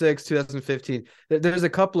 06, 2015. There's a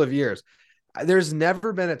couple of years. There's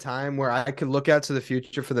never been a time where I could look out to the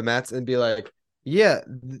future for the Mets and be like, yeah,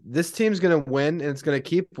 this team's going to win and it's going to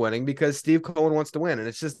keep winning because Steve Cohen wants to win. And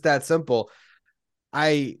it's just that simple.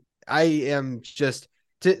 I am just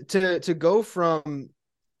to go from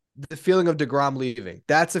the feeling of DeGrom leaving.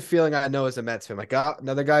 That's a feeling I know as a Mets fan. Like,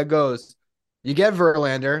 another guy goes, you get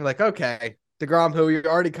Verlander, like, okay, DeGrom, who you're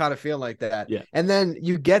already kind of feeling like that. Yeah. And then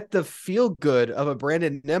you get the feel good of a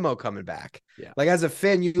Brandon Nimmo coming back. Yeah. Like, as a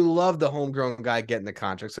fan, you love the homegrown guy getting the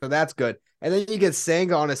contract. So that's good. And then you get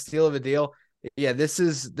Senga on a steal of a deal. Yeah,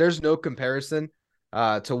 there's no comparison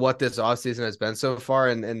to what this offseason has been so far.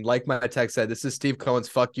 And like my text said, this is Steve Cohen's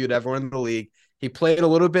fuck you to everyone in the league. He played a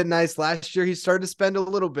little bit nice last year. He started to spend a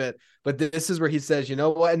little bit, but this is where he says, you know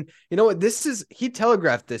what? And you know what? He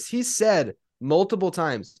telegraphed this. He said multiple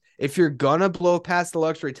times, if you're going to blow past the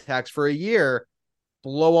luxury tax for a year,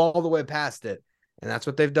 blow all the way past it. And that's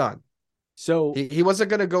what they've done. So he wasn't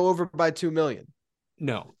going to go over by 2 million.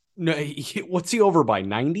 No. What's he over by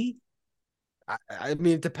 90? I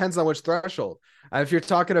mean, it depends on which threshold. If you're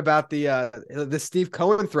talking about the Steve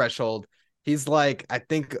Cohen threshold, he's like, I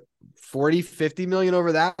think 40, 50 million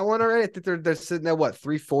over that one already. I think they're sitting at what,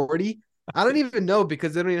 340? I don't even know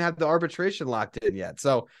because they don't even have the arbitration locked in yet.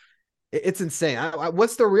 So it's insane.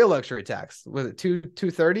 What's the real luxury tax? Was it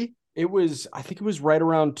 230? I think it was right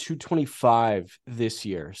around 225 this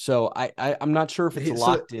year. So I'm not sure if it's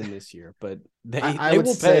locked in this year, but they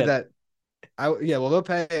will pay that. They'll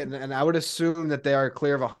pay it, and I would assume that they are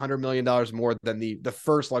clear of $100 million more than the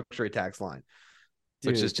first luxury tax line.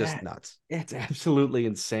 Dude, which is just nuts. It's absolutely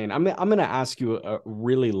insane. I'm going to ask you a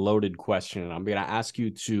really loaded question, and I'm going to ask you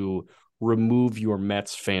to remove your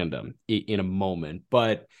Mets fandom in a moment.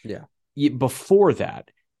 But before that,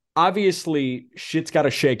 obviously, shit's got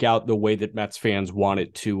to shake out the way that Mets fans want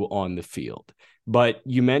it to on the field. But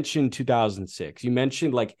you mentioned 2006. You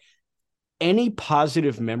mentioned like any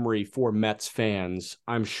positive memory for Mets fans,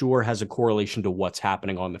 I'm sure has a correlation to what's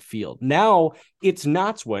happening on the field. Now it's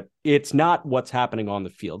not what's happening on the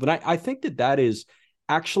field. And I think that is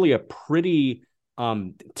actually a pretty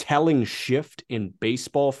telling shift in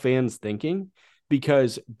baseball fans thinking,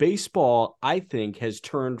 because baseball, I think, has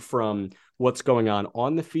turned from what's going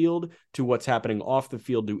on the field to what's happening off the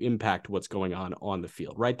field to impact what's going on the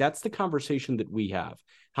field, right? That's the conversation that we have.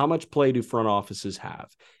 How much play do front offices have?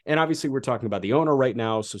 And obviously we're talking about the owner right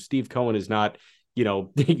now. So Steve Cohen is not,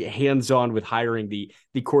 hands-on with hiring the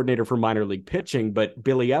coordinator for minor league pitching, but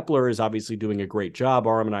Billy Epler is obviously doing a great job.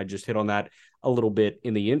 Aram and I just hit on that a little bit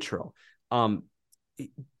in the intro.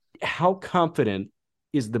 How confident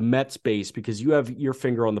is the Mets base, because you have your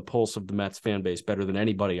finger on the pulse of the Mets fan base better than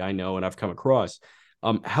anybody I know and I've come across.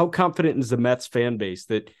 How confident is the Mets fan base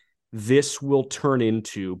that this will turn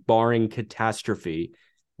into, barring catastrophe,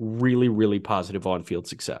 really, really positive on-field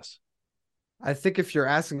success? I think if you're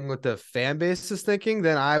asking what the fan base is thinking,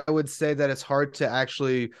 then I would say that it's hard to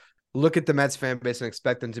actually look at the Mets fan base and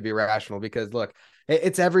expect them to be rational, because look,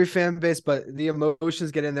 it's every fan base, but the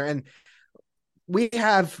emotions get in there. And we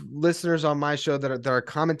have listeners on my show that are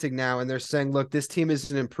commenting now, and they're saying, look, this team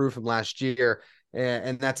isn't improved from last year,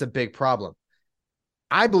 and that's a big problem.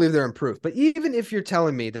 I believe they're improved. But even if you're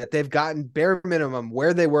telling me that they've gotten bare minimum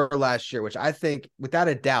where they were last year, which I think without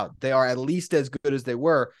a doubt they are at least as good as they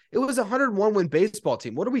were, it was a 101 win baseball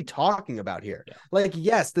team. What are we talking about here? Yeah. Like,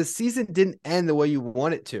 yes, the season didn't end the way you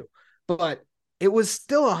want it to, but it was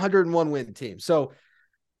still a 101 win team. So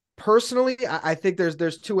personally, I think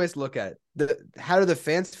there's two ways to look at it. How do the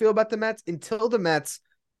fans feel about the Mets? Until the Mets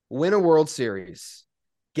win a World Series,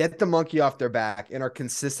 get the monkey off their back, and are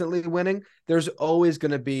consistently winning, there's always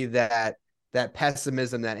going to be that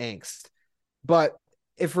pessimism, that angst. But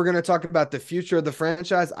if we're going to talk about the future of the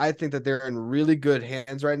franchise, I think that they're in really good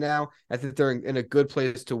hands right now. I think they're in a good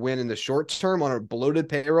place to win in the short term on a bloated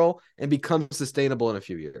payroll and become sustainable in a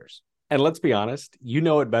few years. And let's be honest, you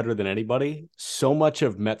know it better than anybody. So much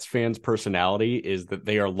of Mets fans' personality is that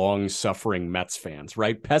they are long-suffering Mets fans,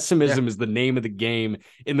 right? Pessimism is the name of the game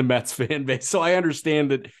in the Mets fan base. So I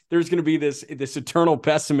understand that there's going to be this eternal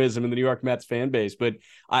pessimism in the New York Mets fan base, but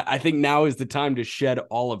I think now is the time to shed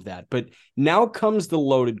all of that. But now comes the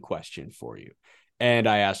loaded question for you. And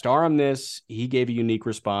I asked Aram this. He gave a unique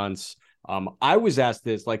response. I was asked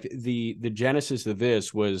this, like the genesis of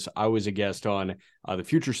this was I was a guest on the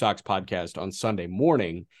Future Sox podcast on Sunday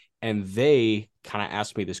morning, and they kind of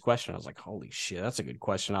asked me this question. I was like, holy shit, that's a good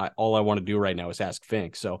question. All I want to do right now is ask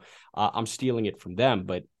Fink. So I'm stealing it from them,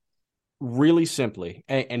 but really simply,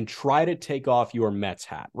 and try to take off your Mets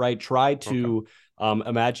hat, right? Try to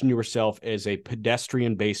imagine yourself as a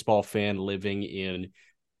pedestrian baseball fan living in,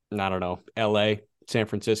 I don't know, LA, San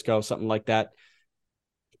Francisco, something like that.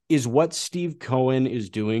 Is what Steve Cohen is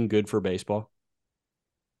doing good for baseball?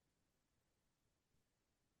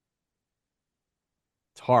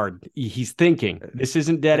 It's hard. He's thinking. This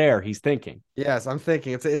isn't dead air. He's thinking. Yes, I'm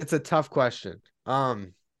thinking. It's a tough question. I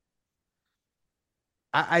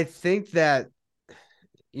think that,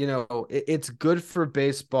 it's good for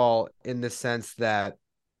baseball in the sense that,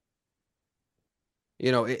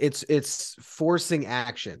 it's forcing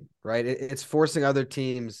action, right? It's forcing other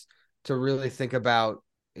teams to really think about,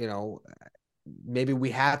 maybe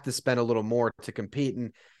we have to spend a little more to compete.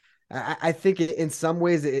 And I think in some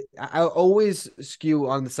ways, I always skew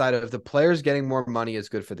on the side of the players getting more money is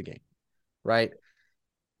good for the game, right?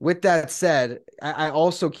 With that said, I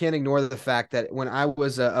also can't ignore the fact that when I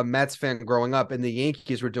was a Mets fan growing up and the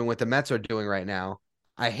Yankees were doing what the Mets are doing right now,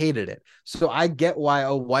 I hated it. So I get why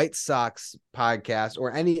a White Sox podcast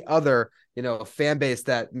or any other, fan base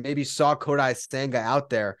that maybe saw Kodai Senga out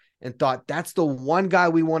there and thought that's the one guy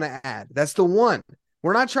we want to add. That's the one.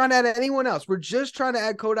 We're not trying to add anyone else. We're just trying to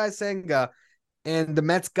add Kodai Senga. And the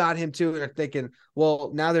Mets got him too. And they're thinking,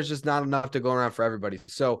 well, now there's just not enough to go around for everybody.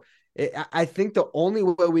 So I think the only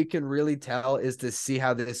way we can really tell is to see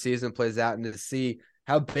how this season plays out and to see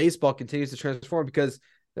how baseball continues to transform, because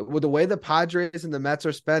with the way the Padres and the Mets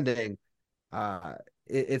are spending, but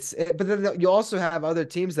then you also have other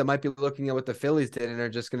teams that might be looking at what the Phillies did and are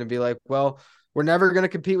just going to be like, well, we're never going to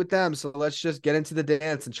compete with them, so let's just get into the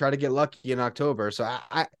dance and try to get lucky in October. So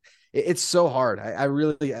it's so hard. I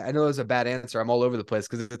know it's a bad answer. I'm all over the place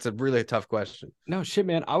because it's a really tough question. No shit,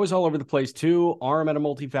 man. I was all over the place too. Aram had a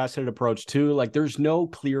multifaceted approach too. Like there's no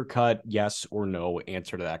clear cut yes or no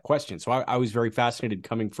answer to that question. So I was very fascinated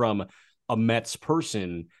coming from a Mets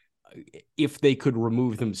person if they could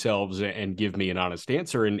remove themselves and give me an honest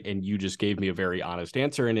answer, and you just gave me a very honest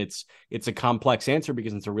answer, and it's a complex answer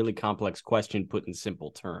because it's a really complex question put in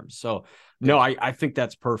simple terms. So no, I think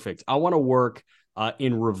that's perfect. I want to work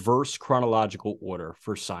in reverse chronological order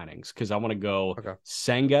for signings because I want to go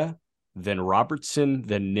Senga, then Robertson,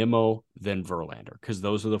 then Nimmo, then Verlander, because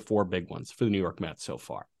those are the four big ones for the New York Mets so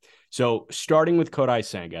far. So starting with Kodai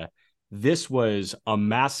Senga, this was a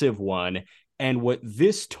massive one. And what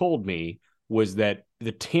this told me was that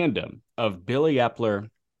the tandem of Billy Epler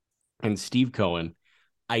and Steve Cohen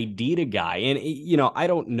ID'd a guy. And, I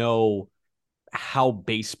don't know how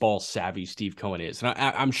baseball savvy Steve Cohen is. And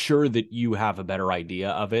I'm sure that you have a better idea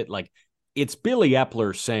of it. Like, it's Billy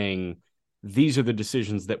Epler saying, these are the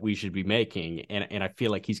decisions that we should be making. And I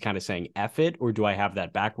feel like he's kind of saying F it, or do I have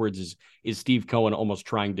that backwards? Is Steve Cohen almost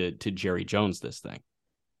trying to Jerry Jones this thing?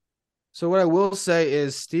 So what I will say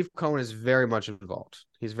is Steve Cohen is very much involved.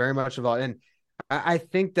 He's very much involved. And I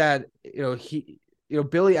think that, Billy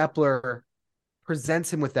Epler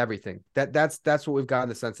presents him with everything. That's what we've got in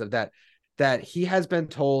the sense of that he has been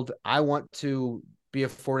told, I want to be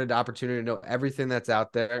afforded the opportunity to know everything that's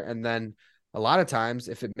out there. And then a lot of times,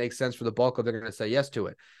 if it makes sense for the bulk of, they're going to say yes to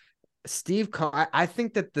it. Steve Cohen, I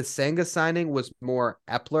think that the Senga signing was more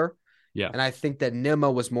Epler. Yeah. And I think that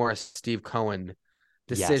Nimmo was more a Steve Cohen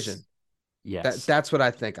decision. Yes. That's what I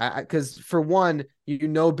think. Because for one,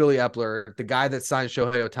 Billy Epler, the guy that signed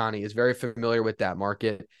Shohei Ohtani, is very familiar with that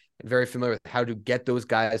market and very familiar with how to get those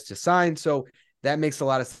guys to sign. So that makes a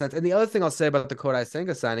lot of sense. And the other thing I'll say about the Kodai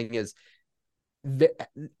Senga signing is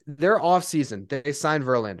their offseason, they signed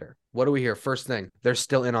Verlander. What do we hear? First thing, they're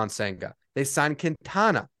still in on Senga. They signed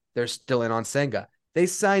Quintana. They're still in on Senga. They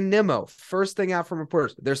signed Nimmo. First thing out from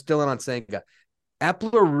reporters, they're still in on Senga.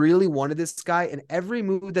 Epler really wanted this guy, and every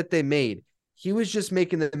move that they made, he was just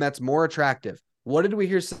making the Mets more attractive. What did we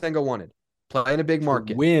hear Senga wanted? Play in a big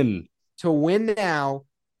market. To win now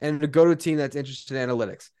and to go to a team that's interested in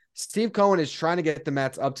analytics. Steve Cohen is trying to get the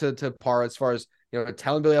Mets up to par as far as,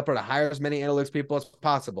 telling Billy Epler to hire as many analytics people as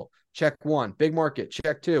possible. Check one. Big market.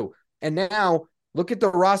 Check two. And now look at the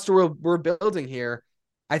roster we're building here.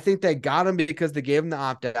 I think they got him because they gave him the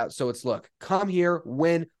opt-out. So it's, look, come here,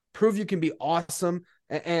 win, prove you can be awesome.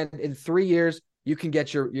 And in 3 years, you can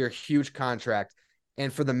get your huge contract.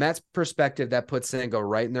 And for the Mets perspective, that puts Senga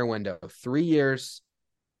right in their window. 3 years,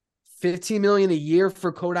 $15 million a year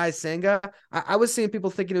for Kodai Senga. I was seeing people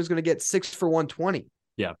thinking he was going to get 6 for $120.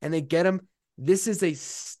 Yeah. And they get him. This is a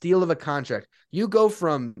steal of a contract. You go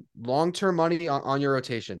from long-term money on your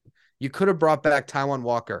rotation. You could have brought back Taijuan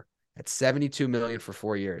Walker at $72 million for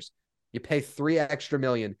 4 years. You pay $3 extra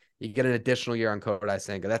million. You get an additional year on Kodai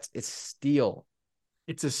Senga. It's steal.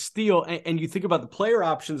 It's a steal. And you think about the player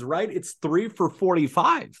options, right? It's 3 for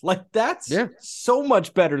 45. Like, that's so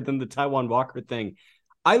much better than the Taijuan Walker thing.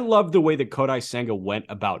 I love the way that Kodai Senga went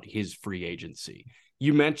about his free agency.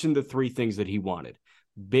 You mentioned the 3 things that he wanted: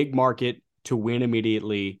 big market to win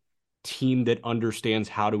immediately, team that understands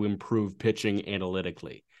how to improve pitching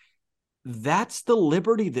analytically. That's the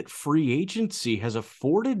liberty that free agency has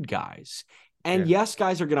afforded guys. And yes,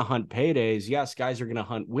 guys are going to hunt paydays. Yes, guys are going to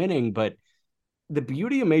hunt winning. But the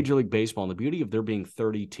beauty of Major League Baseball and the beauty of there being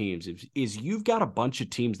 30 teams is you've got a bunch of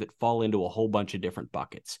teams that fall into a whole bunch of different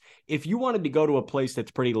buckets. If you wanted to go to a place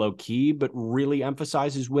that's pretty low key, but really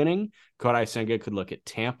emphasizes winning, Kodai Senga could look at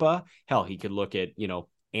Tampa. Hell, he could look at,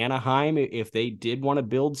 Anaheim if they did want to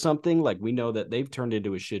build something. Like, we know that they've turned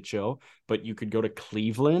into a shit show, but you could go to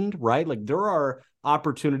Cleveland, right? Like, there are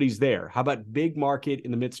opportunities there. How about big market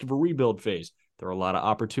in the midst of a rebuild phase? There are a lot of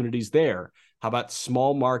opportunities there. How about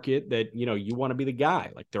small market that, you want to be the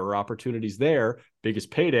guy? Like, there are opportunities there. Biggest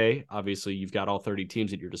payday, obviously, you've got all 30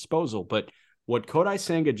 teams at your disposal. But what Kodai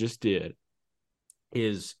Senga just did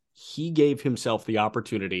is he gave himself the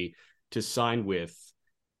opportunity to sign with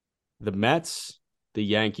the Mets, the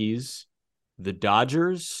Yankees, the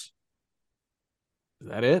Dodgers. Is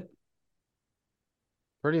that it?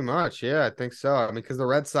 Pretty much, yeah, I think so. I mean, because the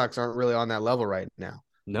Red Sox aren't really on that level right now.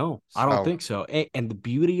 No, I don't think so. And the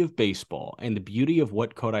beauty of baseball and the beauty of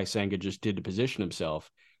what Kodai Senga just did to position himself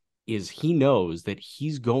is he knows that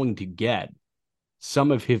he's going to get some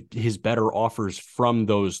of his better offers from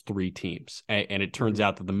those 3 teams. And it turns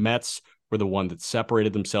out that the Mets were the one that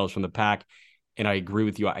separated themselves from the pack. And I agree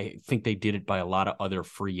with you. I think they did it by a lot of other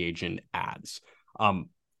free agent ads.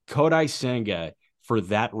 Kodai Senga, for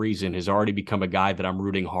that reason, has already become a guy that I'm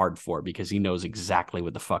rooting hard for because he knows exactly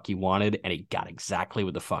what the fuck he wanted, and he got exactly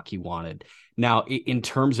what the fuck he wanted. Now, in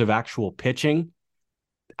terms of actual pitching,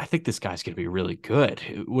 I think this guy's going to be really good.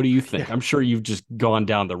 What do you think? I'm sure you've just gone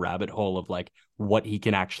down the rabbit hole of like what he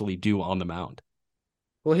can actually do on the mound.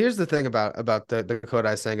 Well, here's the thing about the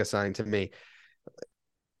Kodai Senga signing to me.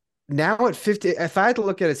 Now at 50, if I had to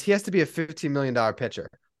look at it, he has to be a $15 million pitcher.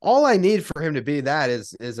 All I need for him to be that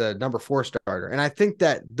is a number 4 starter. And I think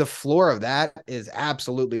that the floor of that is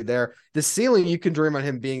absolutely there. The ceiling, you can dream on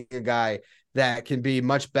him being a guy that can be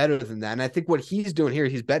much better than that. And I think what he's doing here,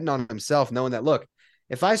 he's betting on himself, knowing that, look,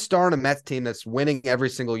 if I star on a Mets team that's winning every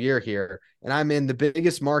single year here, and I'm in the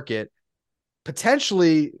biggest market,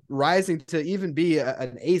 potentially rising to even be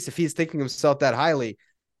an ace if he's thinking himself that highly,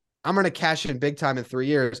 I'm going to cash in big time in 3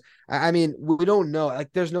 years. I mean, we don't know.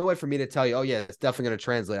 Like, there's no way for me to tell you, oh, yeah, it's definitely going to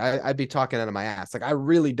translate. I'd be talking out of my ass. Like, I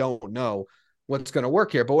really don't know what's going to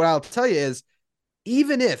work here. But what I'll tell you is,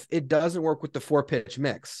 even if it doesn't work with the 4-pitch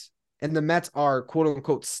mix and the Mets are, quote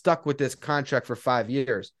unquote, stuck with this contract for 5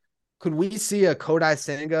 years, could we see a Kodai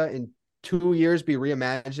Senga in 2 years be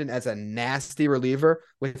reimagined as a nasty reliever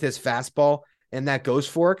with his fastball and that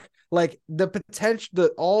ghost fork? Like, the potential,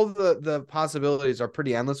 all the possibilities are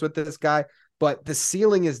pretty endless with this guy, but the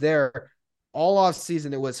ceiling is there. All off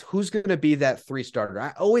season, it was who's going to be that 3 starter.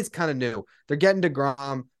 I always kind of knew they're getting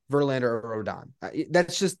DeGrom, Verlander, or Rodon.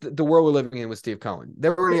 That's just the world we're living in with Steve Cohen. They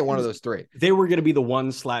were going to get one of those 3. They were going to be the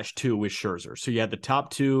 1/2 with Scherzer. So you had the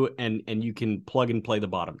top 2 and you can plug and play the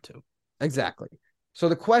bottom 2. Exactly. So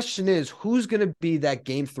the question is, who's going to be that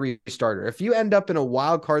game 3 starter? If you end up in a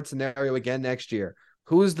wild card scenario again next year,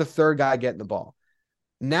 who's the 3rd guy getting the ball?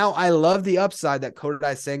 Now, I love the upside that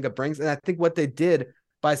Kodai Senga brings. And I think what they did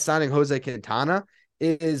by signing Jose Quintana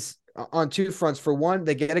is on 2 fronts. For one,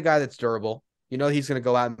 they get a guy that's durable. You know, he's going to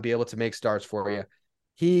go out and be able to make starts for you.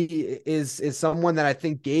 He is someone that I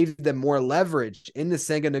think gave them more leverage in the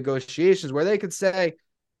Senga negotiations, where they could say,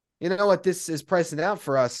 you know what, this is pricing out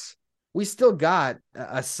for us. We still got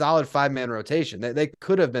a solid 5-man rotation. They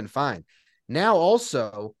could have been fine. Now,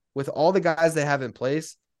 also, with all the guys they have in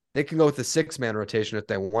place, they can go with the 6-man rotation if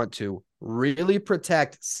they want to. Really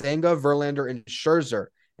protect Senga, Verlander, and Scherzer.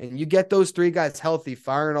 And you get those 3 guys healthy,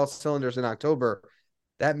 firing all cylinders in October,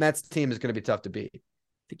 that Mets team is going to be tough to beat.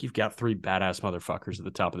 I think you've got 3 badass motherfuckers at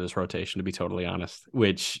the top of this rotation, to be totally honest,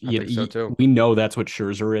 which so too. We know that's what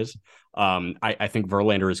Scherzer is. I think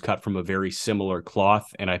Verlander is cut from a very similar cloth,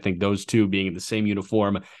 and I think those 2 being in the same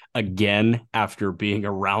uniform again after being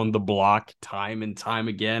around the block time and time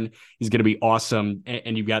again is going to be awesome.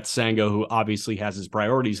 And you've got Senga, who obviously has his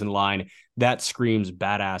priorities in line. That screams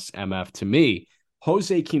badass MF to me.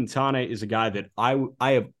 Jose Quintana is a guy that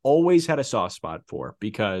I have always had a soft spot for,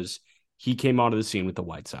 because he came onto the scene with the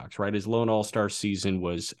White Sox, right? His lone all-star season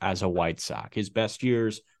was as a White Sox. His best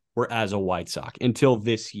years were as a White Sox until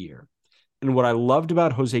this year. And what I loved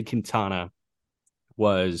about Jose Quintana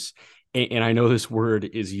was, and I know this word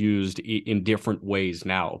is used in different ways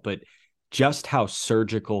now, but just how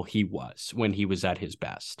surgical he was when he was at his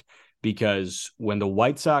best. Because when the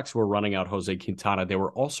White Sox were running out Jose Quintana, they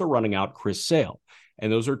were also running out Chris Sale.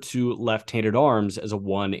 And those are 2 left-handed arms as a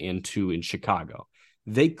 1 and 2 in Chicago.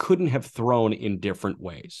 They couldn't have thrown in different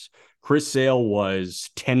ways. Chris Sale was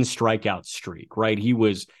 10 strikeout streak, right? He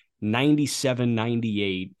was 97,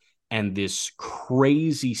 98, and this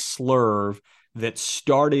crazy slurve that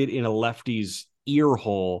started in a lefty's ear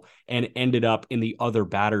hole and ended up in the other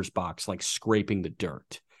batter's box, like scraping the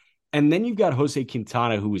dirt. And then you've got Jose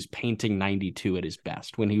Quintana, who was painting 92 at his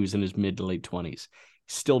best when he was in his mid to late 20s.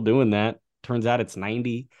 Still doing that. Turns out it's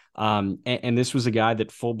 90. And this was a guy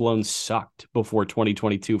that full-blown sucked before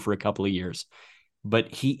 2022 for a couple of years.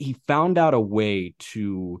 But he found out a way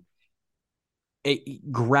to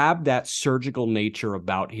grab that surgical nature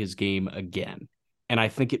about his game again. And I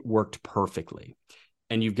think it worked perfectly.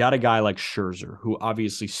 And you've got a guy like Scherzer, who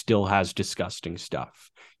obviously still has disgusting stuff.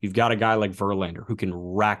 You've got a guy like Verlander, who can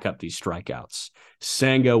rack up these strikeouts.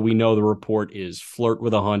 Senga, we know the report is flirt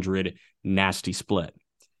with 100, nasty split.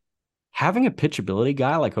 Having a pitchability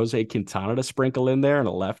guy like Jose Quintana to sprinkle in there and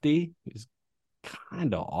a lefty is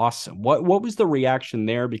kind of awesome. What was the reaction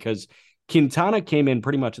there? Because Quintana came in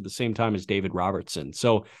pretty much at the same time as David Robertson.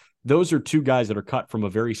 So those are 2 guys that are cut from a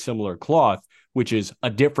very similar cloth, which is a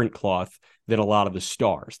different cloth than a lot of the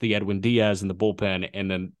stars, the Edwin Diaz in the bullpen,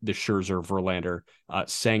 and then the Scherzer, Verlander,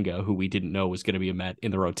 Senga, who we didn't know was going to be a Met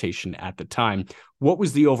in the rotation at the time. What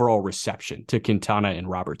was the overall reception to Quintana and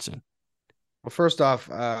Robertson? Well, first off,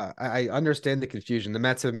 I understand the confusion. The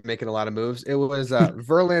Mets have been making a lot of moves. It was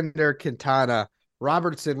Verlander, Quintana.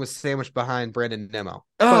 Robertson was sandwiched behind Brandon Nimmo.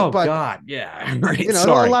 But God, yeah. Right. You know,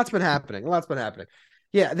 Sorry. a lot's been happening.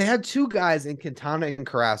 Yeah, they had 2 guys in Quintana and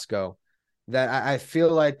Carrasco that I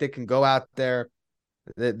feel like they can go out there.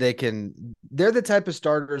 That they're the type of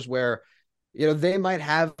starters where, you know, they might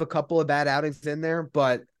have a couple of bad outings in there,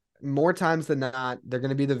 but more times than not, they're going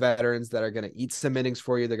to be the veterans that are going to eat some innings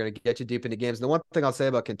for you. They're going to get you deep into games. And the one thing I'll say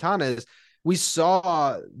about Quintana is we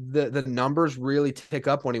saw the numbers really tick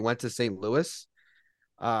up when he went to St. Louis.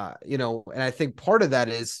 And I think part of that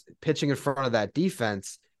is pitching in front of that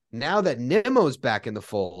defense. Now that Nimmo's back in the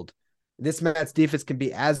fold, this Mets defense can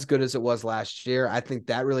be as good as it was last year. I think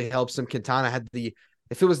that really helps him. Quintana had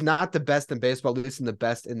if it was not the best in baseball, at least in the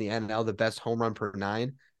best in the NL, the best home run per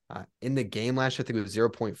nine in the game last year. I think it was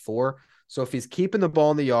 0.4. So if he's keeping the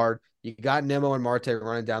ball in the yard, you got Nimmo and Marte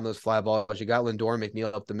running down those fly balls. You got Lindor and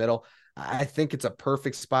McNeil up the middle. I think it's a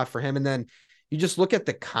perfect spot for him. And then you just look at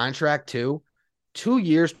the contract too. 2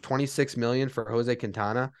 years, $26 million for Jose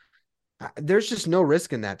Quintana. There's just no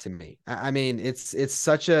risk in that to me. I mean, it's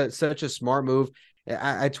such a smart move.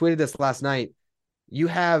 I tweeted this last night. You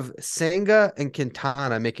have Senga and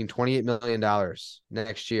Quintana making $28 million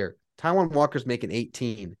next year. Taijuan Walker's making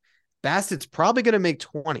 18. Bassett's probably going to make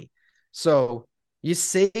 20. So you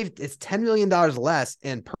saved, it's $10 million less.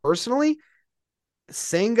 And personally,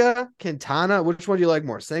 Senga, Quintana, which one do you like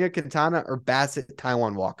more? Senga, Quintana, or Bassett,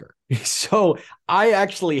 Taijuan Walker? So I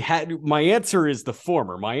actually had, my answer is the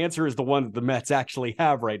former. My answer is the one that the Mets actually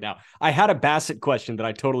have right now. I had a Bassett question that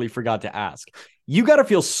I totally forgot to ask. You got to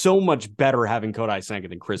feel so much better having Kodai Senga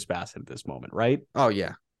than Chris Bassett at this moment, right? Oh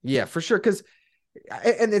yeah. Yeah, for sure.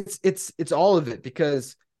 And it's all of it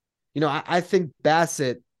because, I think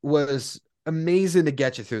Bassett was amazing to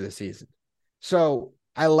get you through the season. So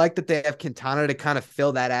I like that they have Quintana to kind of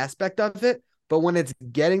fill that aspect of it. But when it's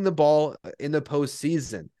getting the ball in the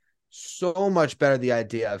postseason, so much better the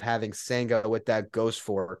idea of having Senga with that ghost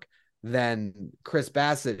fork than Chris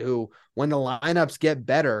Bassett, who, when the lineups get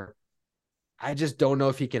better, I just don't know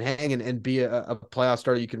if he can hang and be a playoff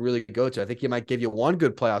starter you can really go to. I think he might give you one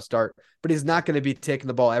good playoff start, but he's not going to be taking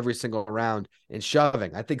the ball every single round and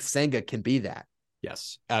shoving. I think Senga can be that.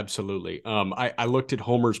 Yes, absolutely. I looked at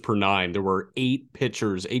homers per nine. There were 8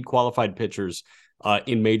 qualified pitchers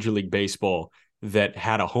in Major League Baseball that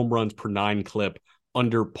had a home runs per nine clip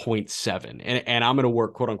under 0.7. And I'm going to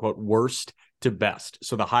work, quote unquote, worst to best.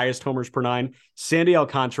 So the highest homers per nine, Sandy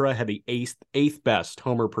Alcantara had the eighth best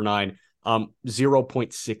homer per nine,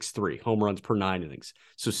 0.63 home runs per 9 innings.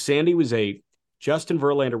 So Sandy was 8, Justin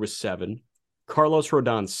Verlander was 7, Carlos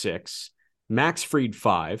Rodon 6, Max Fried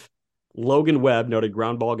 5, Logan Webb, noted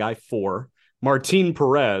ground ball guy, 4, Martin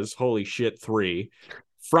Perez, holy shit, 3,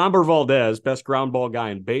 Framber Valdez, best ground ball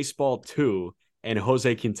guy in baseball, 2, and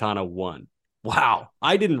Jose Quintana, 1. Wow.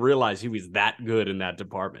 I didn't realize he was that good in that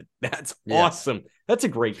department. That's awesome. That's a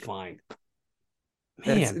great find.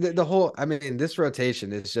 Man. This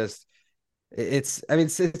rotation is just, it's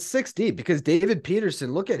 6 deep because David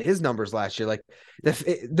Peterson, look at his numbers last year. Like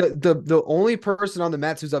the only person on the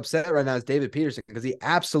Mets who's upset right now is David Peterson because he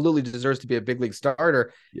absolutely deserves to be a big league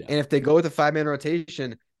starter. Yeah. And if they go with a 5-man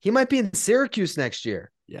rotation, he might be in Syracuse next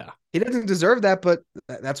year. Yeah. He doesn't deserve that, but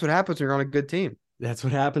that's what happens when you're on a good team. That's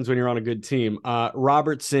what happens when you're on a good team.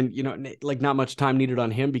 Robertson, not much time needed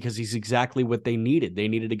on him because he's exactly what they needed. They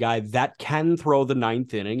needed a guy that can throw the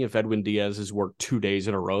 9th inning if Edwin Diaz has worked 2 days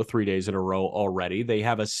in a row, 3 days in a row already. They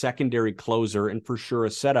have a secondary closer and for sure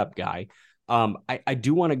a setup guy. I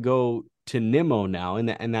do want to go to Nimmo now,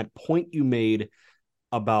 and that point you made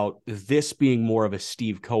about this being more of a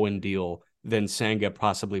Steve Cohen deal than Senga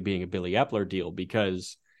possibly being a Billy Epler deal,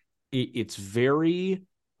 because it's very...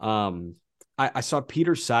 I saw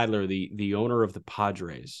Peter Seidler, the owner of the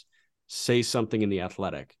Padres, say something in The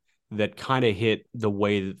Athletic that kind of hit the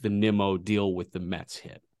way that the Nimmo deal with the Mets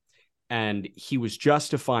hit. And he was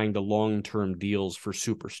justifying the long-term deals for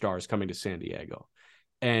superstars coming to San Diego.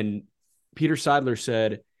 And Peter Seidler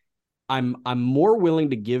said, I'm more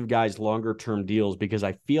willing to give guys longer-term deals because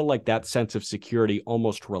I feel like that sense of security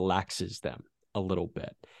almost relaxes them a little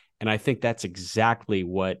bit. And I think that's exactly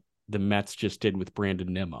what the Mets just did with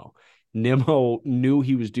Brandon Nimmo. Nimmo knew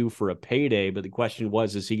he was due for a payday, but the question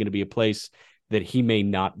was, is he going to be a place that he may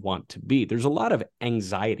not want to be? There's a lot of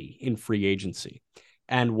anxiety in free agency.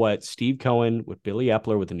 And what Steve Cohen, what Billy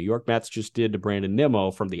Epler, what the New York Mets just did to Brandon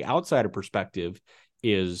Nimmo from the outsider perspective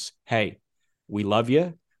is, hey, we love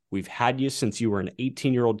you. We've had you since you were an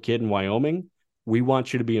 18-year-old kid in Wyoming. We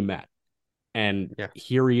want you to be a Met. And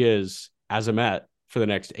here he is as a Met for the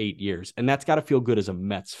next 8 years. And that's got to feel good as a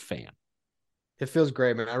Mets fan. It feels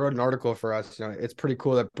great, man. I wrote an article for us. It's pretty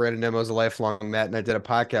cool that Brandon Nimmo is a lifelong Met, and I did a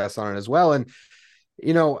podcast on it as well. And,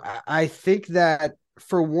 I think that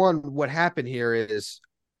for one, what happened here is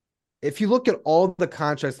if you look at all the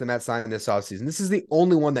contracts the Mets signed this offseason, this is the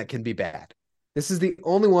only one that can be bad. This is the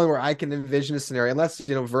only one where I can envision a scenario, unless,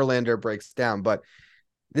 Verlander breaks down. But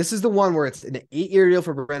this is the one where it's an 8-year deal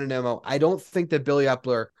for Brandon Nimmo. I don't think that Billy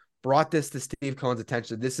Epler brought this to Steve Cohen's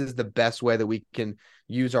attention. This is the best way that we can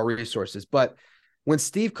use our resources. But when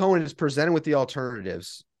Steve Cohen is presented with the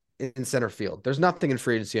alternatives in center field, there's nothing in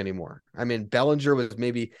free agency anymore. I mean, Bellinger was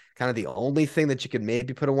maybe kind of the only thing that you could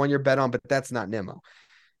maybe put a 1-year bet on, but that's not Nimmo.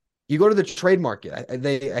 You go to the trade market.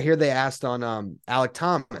 I hear they asked on Alec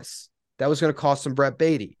Thomas. That was going to cost some Brett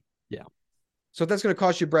Beatty. Yeah. So if that's going to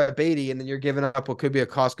cost you Brett Beatty, and then you're giving up what could be a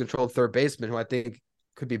cost-controlled third baseman who I think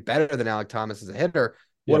could be better than Alec Thomas as a hitter,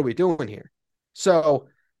 what are we doing here? So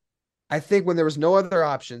I think when there was no other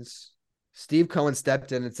options, Steve Cohen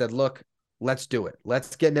stepped in and said, look, let's do it.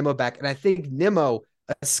 Let's get Nimmo back. And I think Nimmo,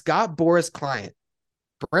 a Scott Boras client,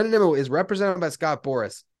 Brandon Nimmo is represented by Scott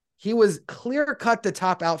Boras. He was clear-cut the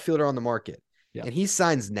top outfielder on the market. Yeah. And he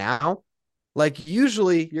signs now. Like,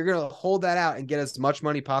 usually you're going to hold that out and get as much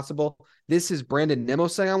money possible. This is Brandon Nimmo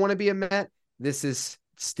saying, I want to be a Met. This is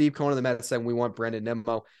Steve Cohen of the Mets saying, we want Brandon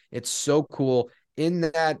Nimmo. It's so cool. In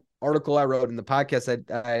that article I wrote in the podcast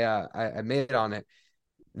I made on it,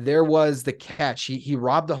 there was the catch. He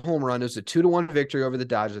robbed the home run. It was a 2-1 victory over the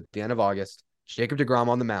Dodgers at the end of August. Jacob deGrom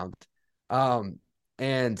on the mound.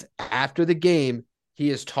 And after the game, he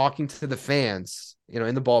is talking to the fans,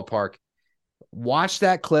 in the ballpark. Watch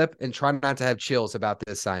that clip and try not to have chills about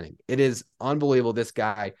this signing. It is unbelievable. This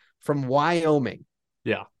guy from Wyoming,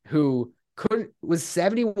 who was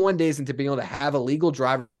 71 days into being able to have a legal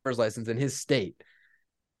driver's license in his state,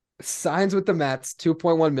 signs with the Mets,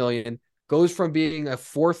 $2.1 million, goes from being a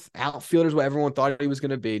fourth outfielder is what everyone thought he was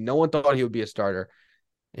going to be. No one thought he would be a starter.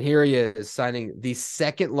 And here he is signing the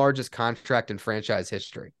second largest contract in franchise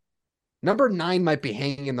history. Number 9 might be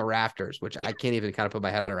hanging in the rafters, which I can't even kind of put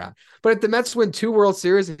my head around. But if the Mets win 2 World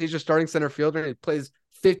Series and he's just starting center fielder and he plays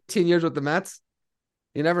 15 years with the Mets,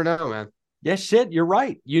 you never know, man. Yeah, shit, you're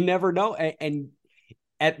right. You never know. And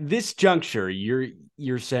at this juncture,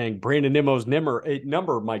 you're saying Brandon Nimmo's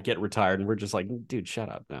number might get retired, and we're just like, dude, shut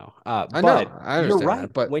up now. I know. I understand. You're right.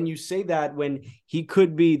 That, but when you say that, when he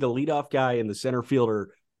could be the leadoff guy and the center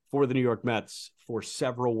fielder for the New York Mets for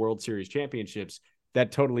several World Series championships,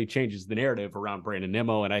 that totally changes the narrative around Brandon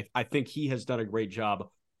Nimmo. And I think he has done a great job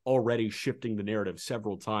already shifting the narrative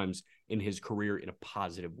several times in his career in a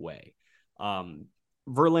positive way.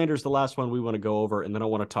 Verlander's the last one we want to go over, and then I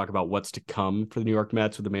want to talk about what's to come for the New York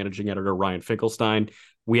Mets with the managing editor, Ryan Finkelstein.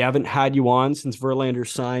 We haven't had you on since Verlander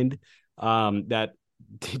signed that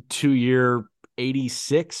 2-year,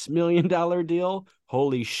 $86 million deal.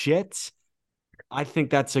 Holy shit. I think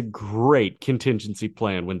that's a great contingency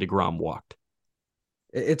plan when DeGrom walked.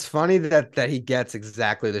 It's funny that he gets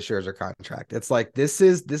exactly the Scherzer contract. It's like, this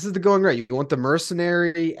is the going rate. You want the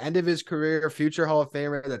mercenary end of his career, future Hall of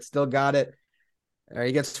Famer that still got it.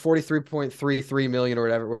 He gets $43.33 million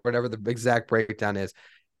or whatever the exact breakdown is.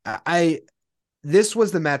 This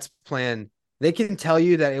was the Mets plan. They can tell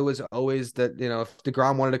you that it was always that, if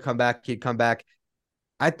DeGrom wanted to come back, he'd come back.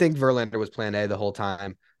 I think Verlander was plan A the whole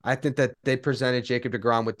time. I think that they presented Jacob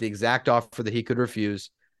deGrom with the exact offer that he could refuse.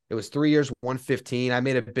 It was 3 years, $115. I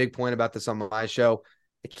made a big point about this on my show.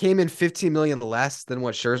 It came in $15 million less than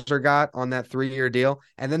what Scherzer got on that 3-year deal.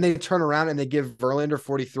 And then they turn around and they give Verlander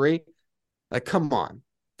 43. Like, come on.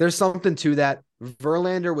 There's something to that.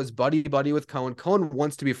 Verlander was buddy-buddy with Cohen. Cohen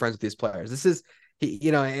wants to be friends with these players. This is,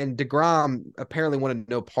 and DeGrom apparently wanted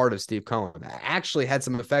no part of Steve Cohen. Actually had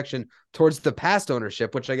some affection towards the past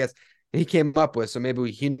ownership, which I guess he came up with. So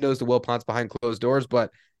maybe he knows the Wilpons behind closed doors,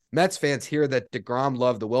 but Mets fans hear that DeGrom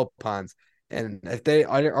loved the Wilpons. And if they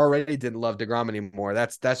already didn't love DeGrom anymore,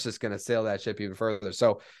 that's just going to sail that ship even further.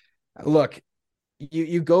 So, look,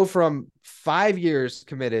 you go from 5 years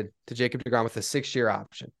committed to Jacob deGrom with a 6-year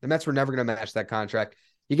option. The Mets were never going to match that contract.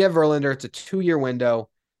 You get Verlander, it's a 2-year window.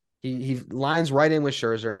 He lines right in with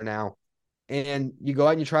Scherzer now. And you go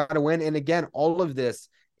out and you try to win. And again, all of this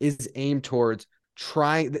is aimed towards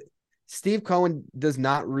trying. Steve Cohen does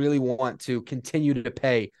not really want to continue to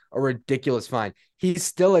pay a ridiculous fine. He's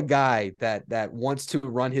still a guy that wants to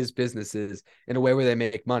run his businesses in a way where they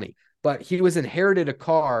make money. But he was inherited a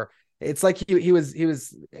car. It's like he was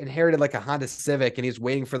inherited like a Honda Civic, and he's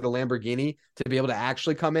waiting for the Lamborghini to be able to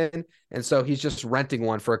actually come in. And so he's just renting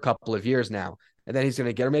one for a couple of years now. And then he's going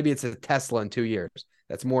to get, or maybe it's a Tesla in 2 years.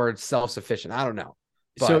 That's more self-sufficient. I don't know.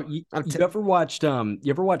 But so you ever watched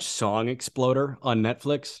Song Exploder on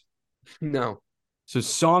Netflix? No. So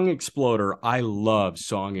Song Exploder, I love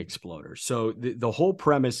Song Exploder. So the whole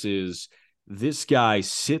premise is this guy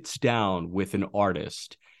sits down with an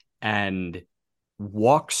artist and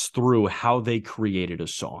walks through how they created a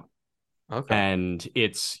song. Okay. And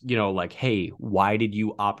it's, like, hey, why did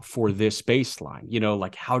you opt for this bass line?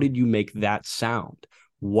 Like, how did you make that sound?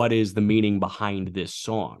 What is the meaning behind this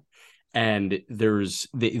song? and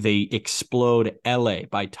they explode LA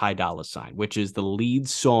by Ty Dolla $ign, which is the lead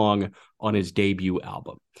song on his debut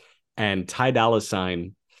album. And Ty Dolla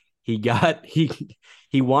 $ign,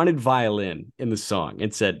 he wanted violin in the song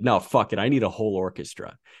and said, no, fuck it, I need a whole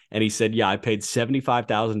orchestra. And he said, yeah, I paid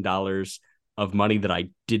 $75,000 of money that I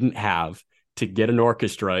didn't have to get an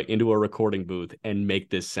orchestra into a recording booth and make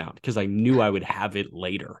this sound, because I knew I would have it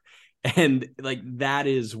later. And like, that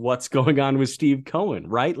is what's going on with Steve Cohen,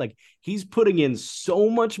 right? Like, he's putting in so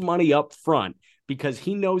much money up front because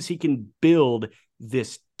he knows he can build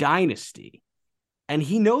this dynasty, and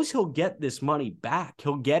he knows he'll get this money back.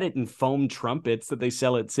 He'll get it in foam trumpets that they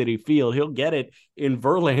sell at Citi Field. He'll get it in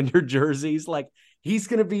Verlander jerseys. Like, he's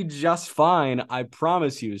going to be just fine, I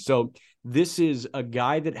promise you. So this is a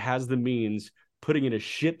guy that has the means, putting in a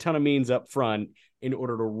shit ton of means up front in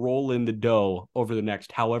order to roll in the dough over the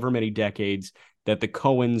next however many decades that the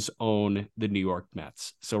Cohens own the New York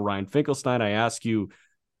Mets. So Ryan Finkelstein, I ask you,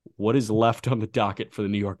 what is left on the docket for the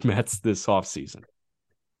New York Mets this offseason?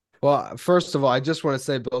 Well, first of all, I just want to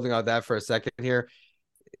say, building on that for a second here,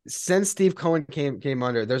 since Steve Cohen came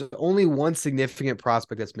under, there's only one significant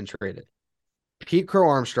prospect that's been traded. Pete Crow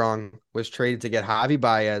Armstrong was traded to get Javi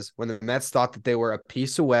Baez when the Mets thought that they were a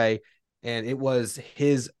piece away, and it was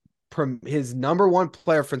his number one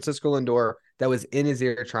player, Francisco Lindor, that was in his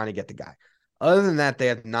ear trying to get the guy. Other than that, they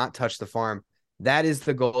have not touched the farm. That is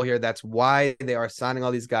the goal here. That's why they are signing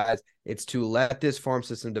all these guys. It's to let this farm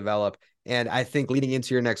system develop. And I think leading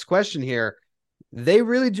into your next question here, they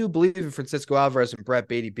really do believe in Francisco Alvarez and Brett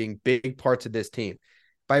Baty being big parts of this team.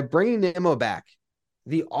 By bringing Nimmo back,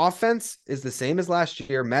 the offense is the same as last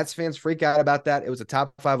year. Mets fans freak out about that. It was a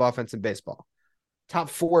top 5 offense in baseball. Top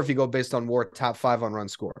 4 if you go based on WAR, top 5 on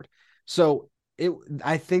runs scored. So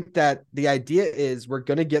I think that the idea is we're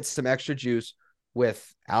going to get some extra juice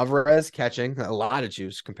with Alvarez catching, a lot of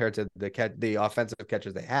juice compared to the offensive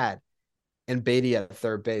catchers they had, and Baty at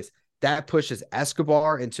third base. That pushes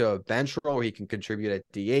Escobar into a bench role where he can contribute at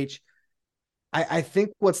DH. I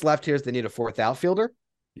think what's left here is they need a 4th outfielder.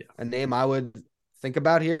 Yeah. A name I would think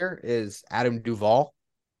about here is Adam Duvall.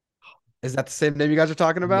 Is that the same name you guys are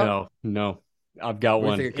talking about? No. I've got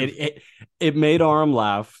one. It made Aram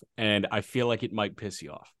laugh, and I feel like it might piss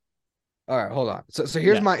you off. All right, hold on. So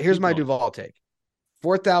here's my Duvall take.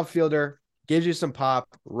 4th outfielder, gives you some pop,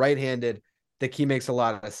 right-handed. The key makes a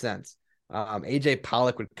lot of sense. AJ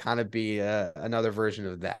Pollock would kind of be another version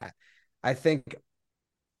of that. I think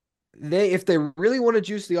if they really want to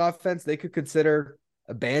juice the offense, they could consider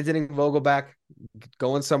abandoning Vogelback,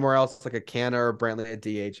 going somewhere else like a Canna or Brantley at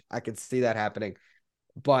DH. I could see that happening.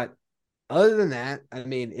 But other than that, I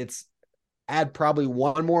mean, it's add probably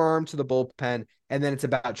one more arm to the bullpen, and then it's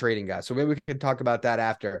about trading guys. So maybe we can talk about that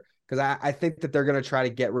after, because I think that they're going to try to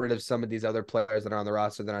get rid of some of these other players that are on the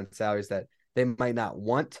roster that are on salaries that they might not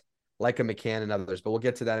want, like a McCann and others. But we'll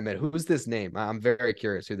get to that in a minute. Who's this name? I'm very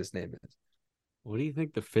curious who this name is. What do you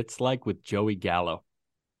think the fit's like with Joey Gallo?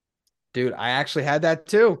 Dude, I actually had that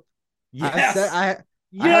too. Yes. I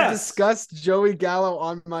have discussed Joey Gallo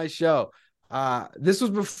on my show. This was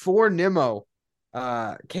before Nimmo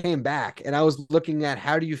came back, and I was looking at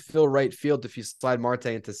how do you fill right field if you slide Marte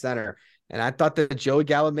into center. And I thought that Joey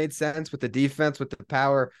Gallo made sense with the defense, with the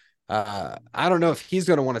power. I don't know if he's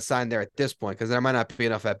going to want to sign there at this point because there might not be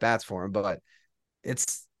enough at bats for him, but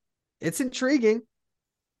it's intriguing.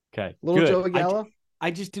 Okay, little good. Joey Gallo. I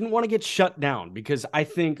just didn't want to get shut down because I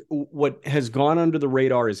think what has gone under the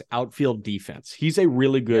radar is outfield defense. He's a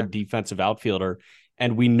really good defensive outfielder,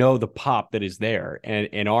 and we know the pop that is there.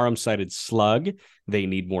 And Aram cited slug. They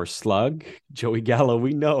need more slug. Joey Gallo,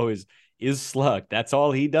 we know, is slug. That's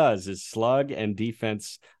all he does is slug and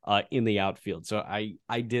defense in the outfield. So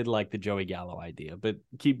I did like the Joey Gallo idea, but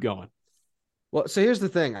keep going. Well, so here's the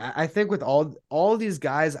thing. I think with all these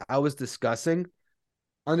guys I was discussing,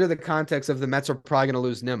 under the context of the Mets are probably going to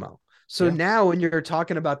lose Nimmo. So now when you're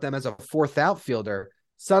talking about them as a 4th outfielder,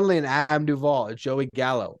 suddenly an Adam Duvall, a Joey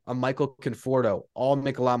Gallo, a Michael Conforto all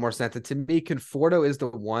make a lot more sense. And to me, Conforto is the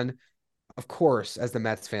one, of course, as the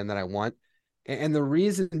Mets fan that I want. And the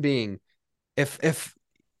reason being, if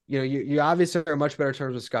you know, you obviously are much better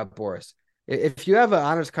terms with Scott Boras. If you have an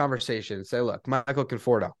honest conversation, say, look, Michael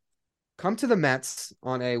Conforto, come to the Mets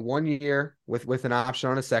on a 1 year with an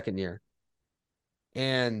option on a 2nd year.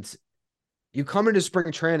 And you come into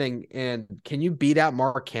spring training, and can you beat out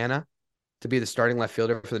Mark Canna to be the starting left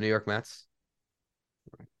fielder for the New York Mets?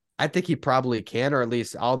 I think he probably can, or at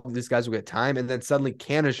least all these guys will get time. And then suddenly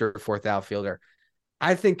Canna's your 4th outfielder.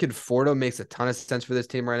 I think Conforto makes a ton of sense for this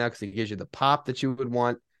team right now because he gives you the pop that you would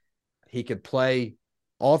want. He could play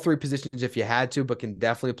all 3 positions if you had to, but can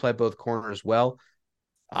definitely play both corners well.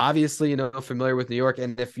 obviously, familiar with New York.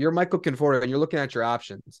 And if you're Michael Conforto and you're looking at your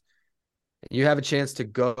options, and you have a chance to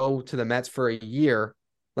go to the Mets for a year,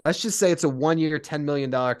 let's just say it's a 1-year, $10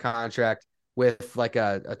 million contract with like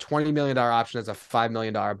a $20 million option as a $5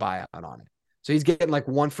 million buyout on it. So he's getting like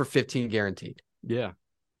 1 for 15 guaranteed. Yeah.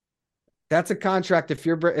 That's a contract. If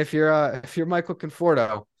you're Michael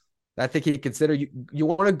Conforto, I think he'd consider you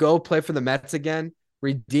want to go play for the Mets again,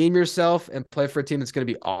 redeem yourself and play for a team that's going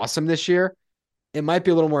to be awesome this year. It might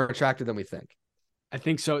be a little more attractive than we think. I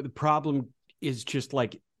think so. The problem is just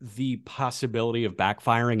like the possibility of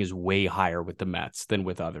backfiring is way higher with the Mets than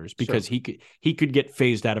with others because he could get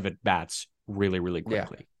phased out of at bats really, really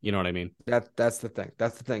quickly. Yeah. You know what I mean? That's the thing.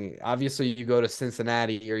 That's the thing. Obviously, you go to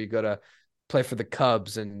Cincinnati or you go to play for the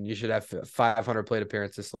Cubs and you should have 500 plate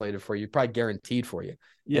appearances slated for you, probably guaranteed for you.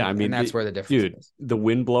 Yeah, and that's where the difference is. The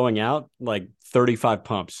wind blowing out, like 35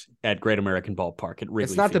 pumps at Great American Ballpark.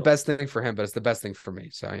 It's not the best thing for him, but it's the best thing for me.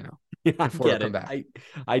 So, yeah, I get it.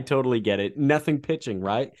 I totally get it. Nothing pitching,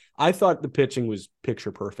 right? I thought the pitching was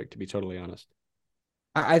picture perfect, to be totally honest.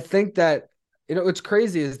 I think that, what's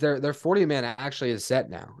crazy is their 40-man actually is set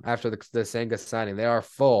now after the Senga signing. They are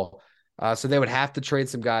full. So they would have to trade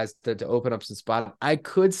some guys to open up some spots. I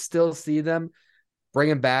could still see them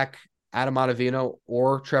bringing back Adam Ottavino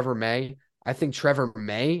or Trevor May. I think Trevor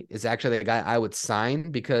May is actually the guy I would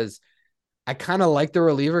sign because I kind of like the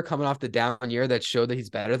reliever coming off the down year that showed that he's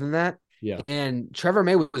better than that. Yeah. And Trevor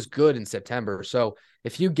May was good in September. So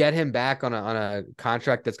if you get him back on a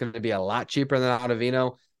contract that's going to be a lot cheaper than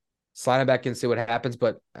Ottavino, slide him back and see what happens.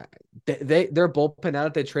 But their bullpen, now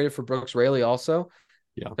that they traded for Brooks Raley also,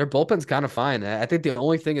 yeah, their bullpen's kind of fine. I think the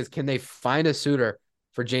only thing is, can they find a suitor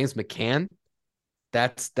for James McCann?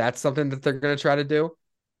 That's something that they're going to try to do.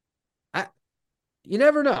 You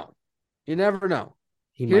never know. You never know.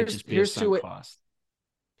 He might just be a sunk cost.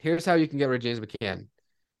 Here's how you can get rid of James McCann.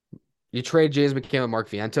 You trade James McCann with Mark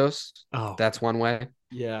Vientos. Oh, that's one way.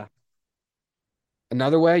 Yeah.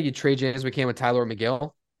 Another way, you trade James McCann with Tyler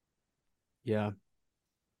McGill. Yeah.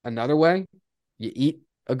 Another way, you eat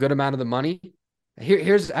a good amount of the money.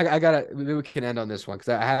 I gotta, maybe we can end on this one because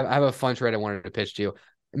I have a fun trade I wanted to pitch to you.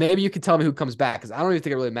 Maybe you can tell me who comes back because I don't even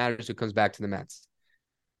think it really matters who comes back to the Mets.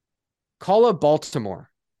 Call up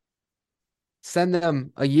Baltimore. Send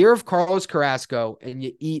them a year of Carlos Carrasco and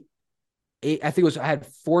you eat I had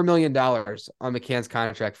 $4 million on McCann's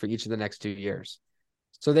contract for each of the next 2 years.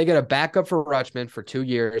 So they get a backup for Rutschman for 2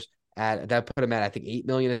 years that put him at, I think, $8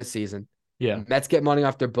 million a season. Yeah. The Mets get money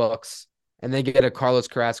off their books and they get a Carlos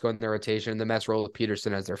Carrasco in their rotation and the Mets roll with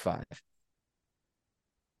Peterson as their 5.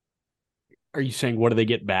 Are you saying what do they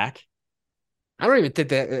get back? I don't even think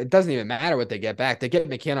that it doesn't even matter what they get back. They get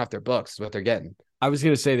McCann off their books, is what they're getting. I was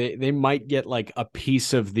going to say they might get like a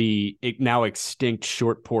piece of the now extinct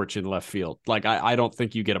short porch in left field. Like, I don't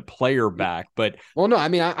think you get a player back, but. Well, no, I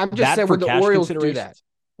mean, I'm just saying, would the Orioles do that?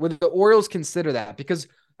 Would the Orioles consider that? Because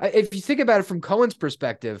if you think about it from Cohen's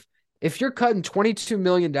perspective, if you're cutting $22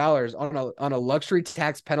 million on a luxury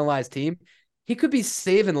tax penalized team, he could be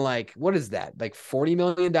saving like, what is that? Like $40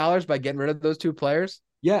 million by getting rid of those 2 players.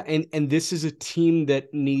 Yeah. And this is a team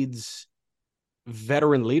that needs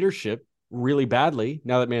veteran leadership really badly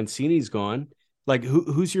now that Mancini's gone. Like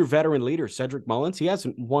who's your veteran leader? Cedric Mullins? He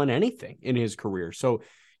hasn't won anything in his career. So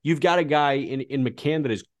you've got a guy in McCann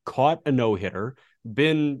that has caught a no-hitter,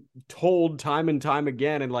 been told time and time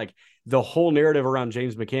again. And like the whole narrative around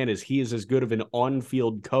James McCann is he is as good of an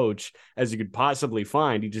on-field coach as you could possibly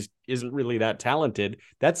find. He just isn't really that talented.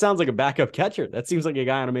 That sounds like a backup catcher. That seems like a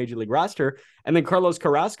guy on a major league roster. And then Carlos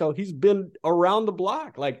Carrasco, he's been around the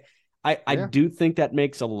block. Like I do think that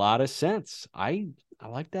makes a lot of sense. I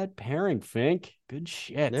like that pairing, Fink. Good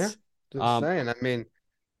shit. Yeah, just saying. I mean,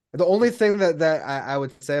 the only thing that I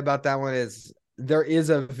would say about that one is there is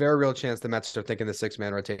a very real chance the Mets are thinking the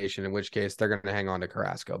 6-man rotation, in which case they're going to hang on to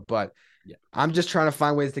Carrasco. But yeah, I'm just trying to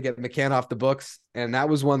find ways to get McCann off the books, and that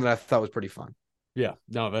was one that I thought was pretty fun. Yeah,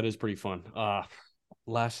 no, that is pretty fun.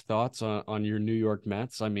 Last thoughts on your New York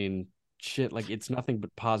Mets? I mean, shit, like it's nothing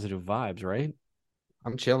but positive vibes, right?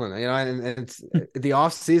 I'm chilling, and it's the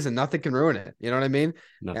off season. Nothing can ruin it. You know what I mean?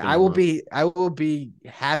 I will be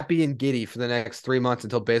happy and giddy for the next 3 months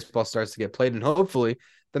until baseball starts to get played, and hopefully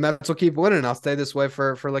the Mets will keep winning. I'll stay this way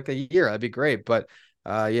for like a year. That'd be great. But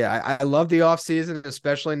yeah, I love the off season,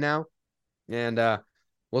 especially now, and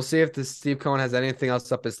we'll see if Steve Cohen has anything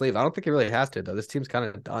else up his sleeve. I don't think he really has to though. This team's kind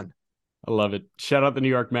of done. I love it. Shout out the New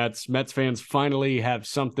York Mets. Mets fans finally have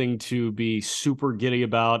something to be super giddy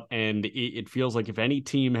about. And it feels like if any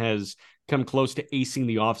team has come close to acing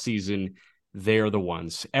the offseason, they're the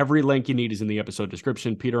ones. Every link you need is in the episode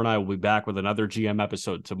description. Peter and I will be back with another GM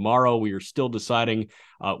episode tomorrow. We are still deciding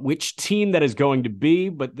which team that is going to be,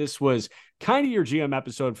 but this was kind of your GM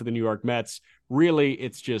episode for the New York Mets. Really,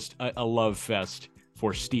 it's just a love fest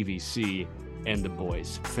for Stevie C and the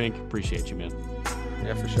boys. Fink, appreciate you, man.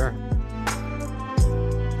 Yeah, for sure.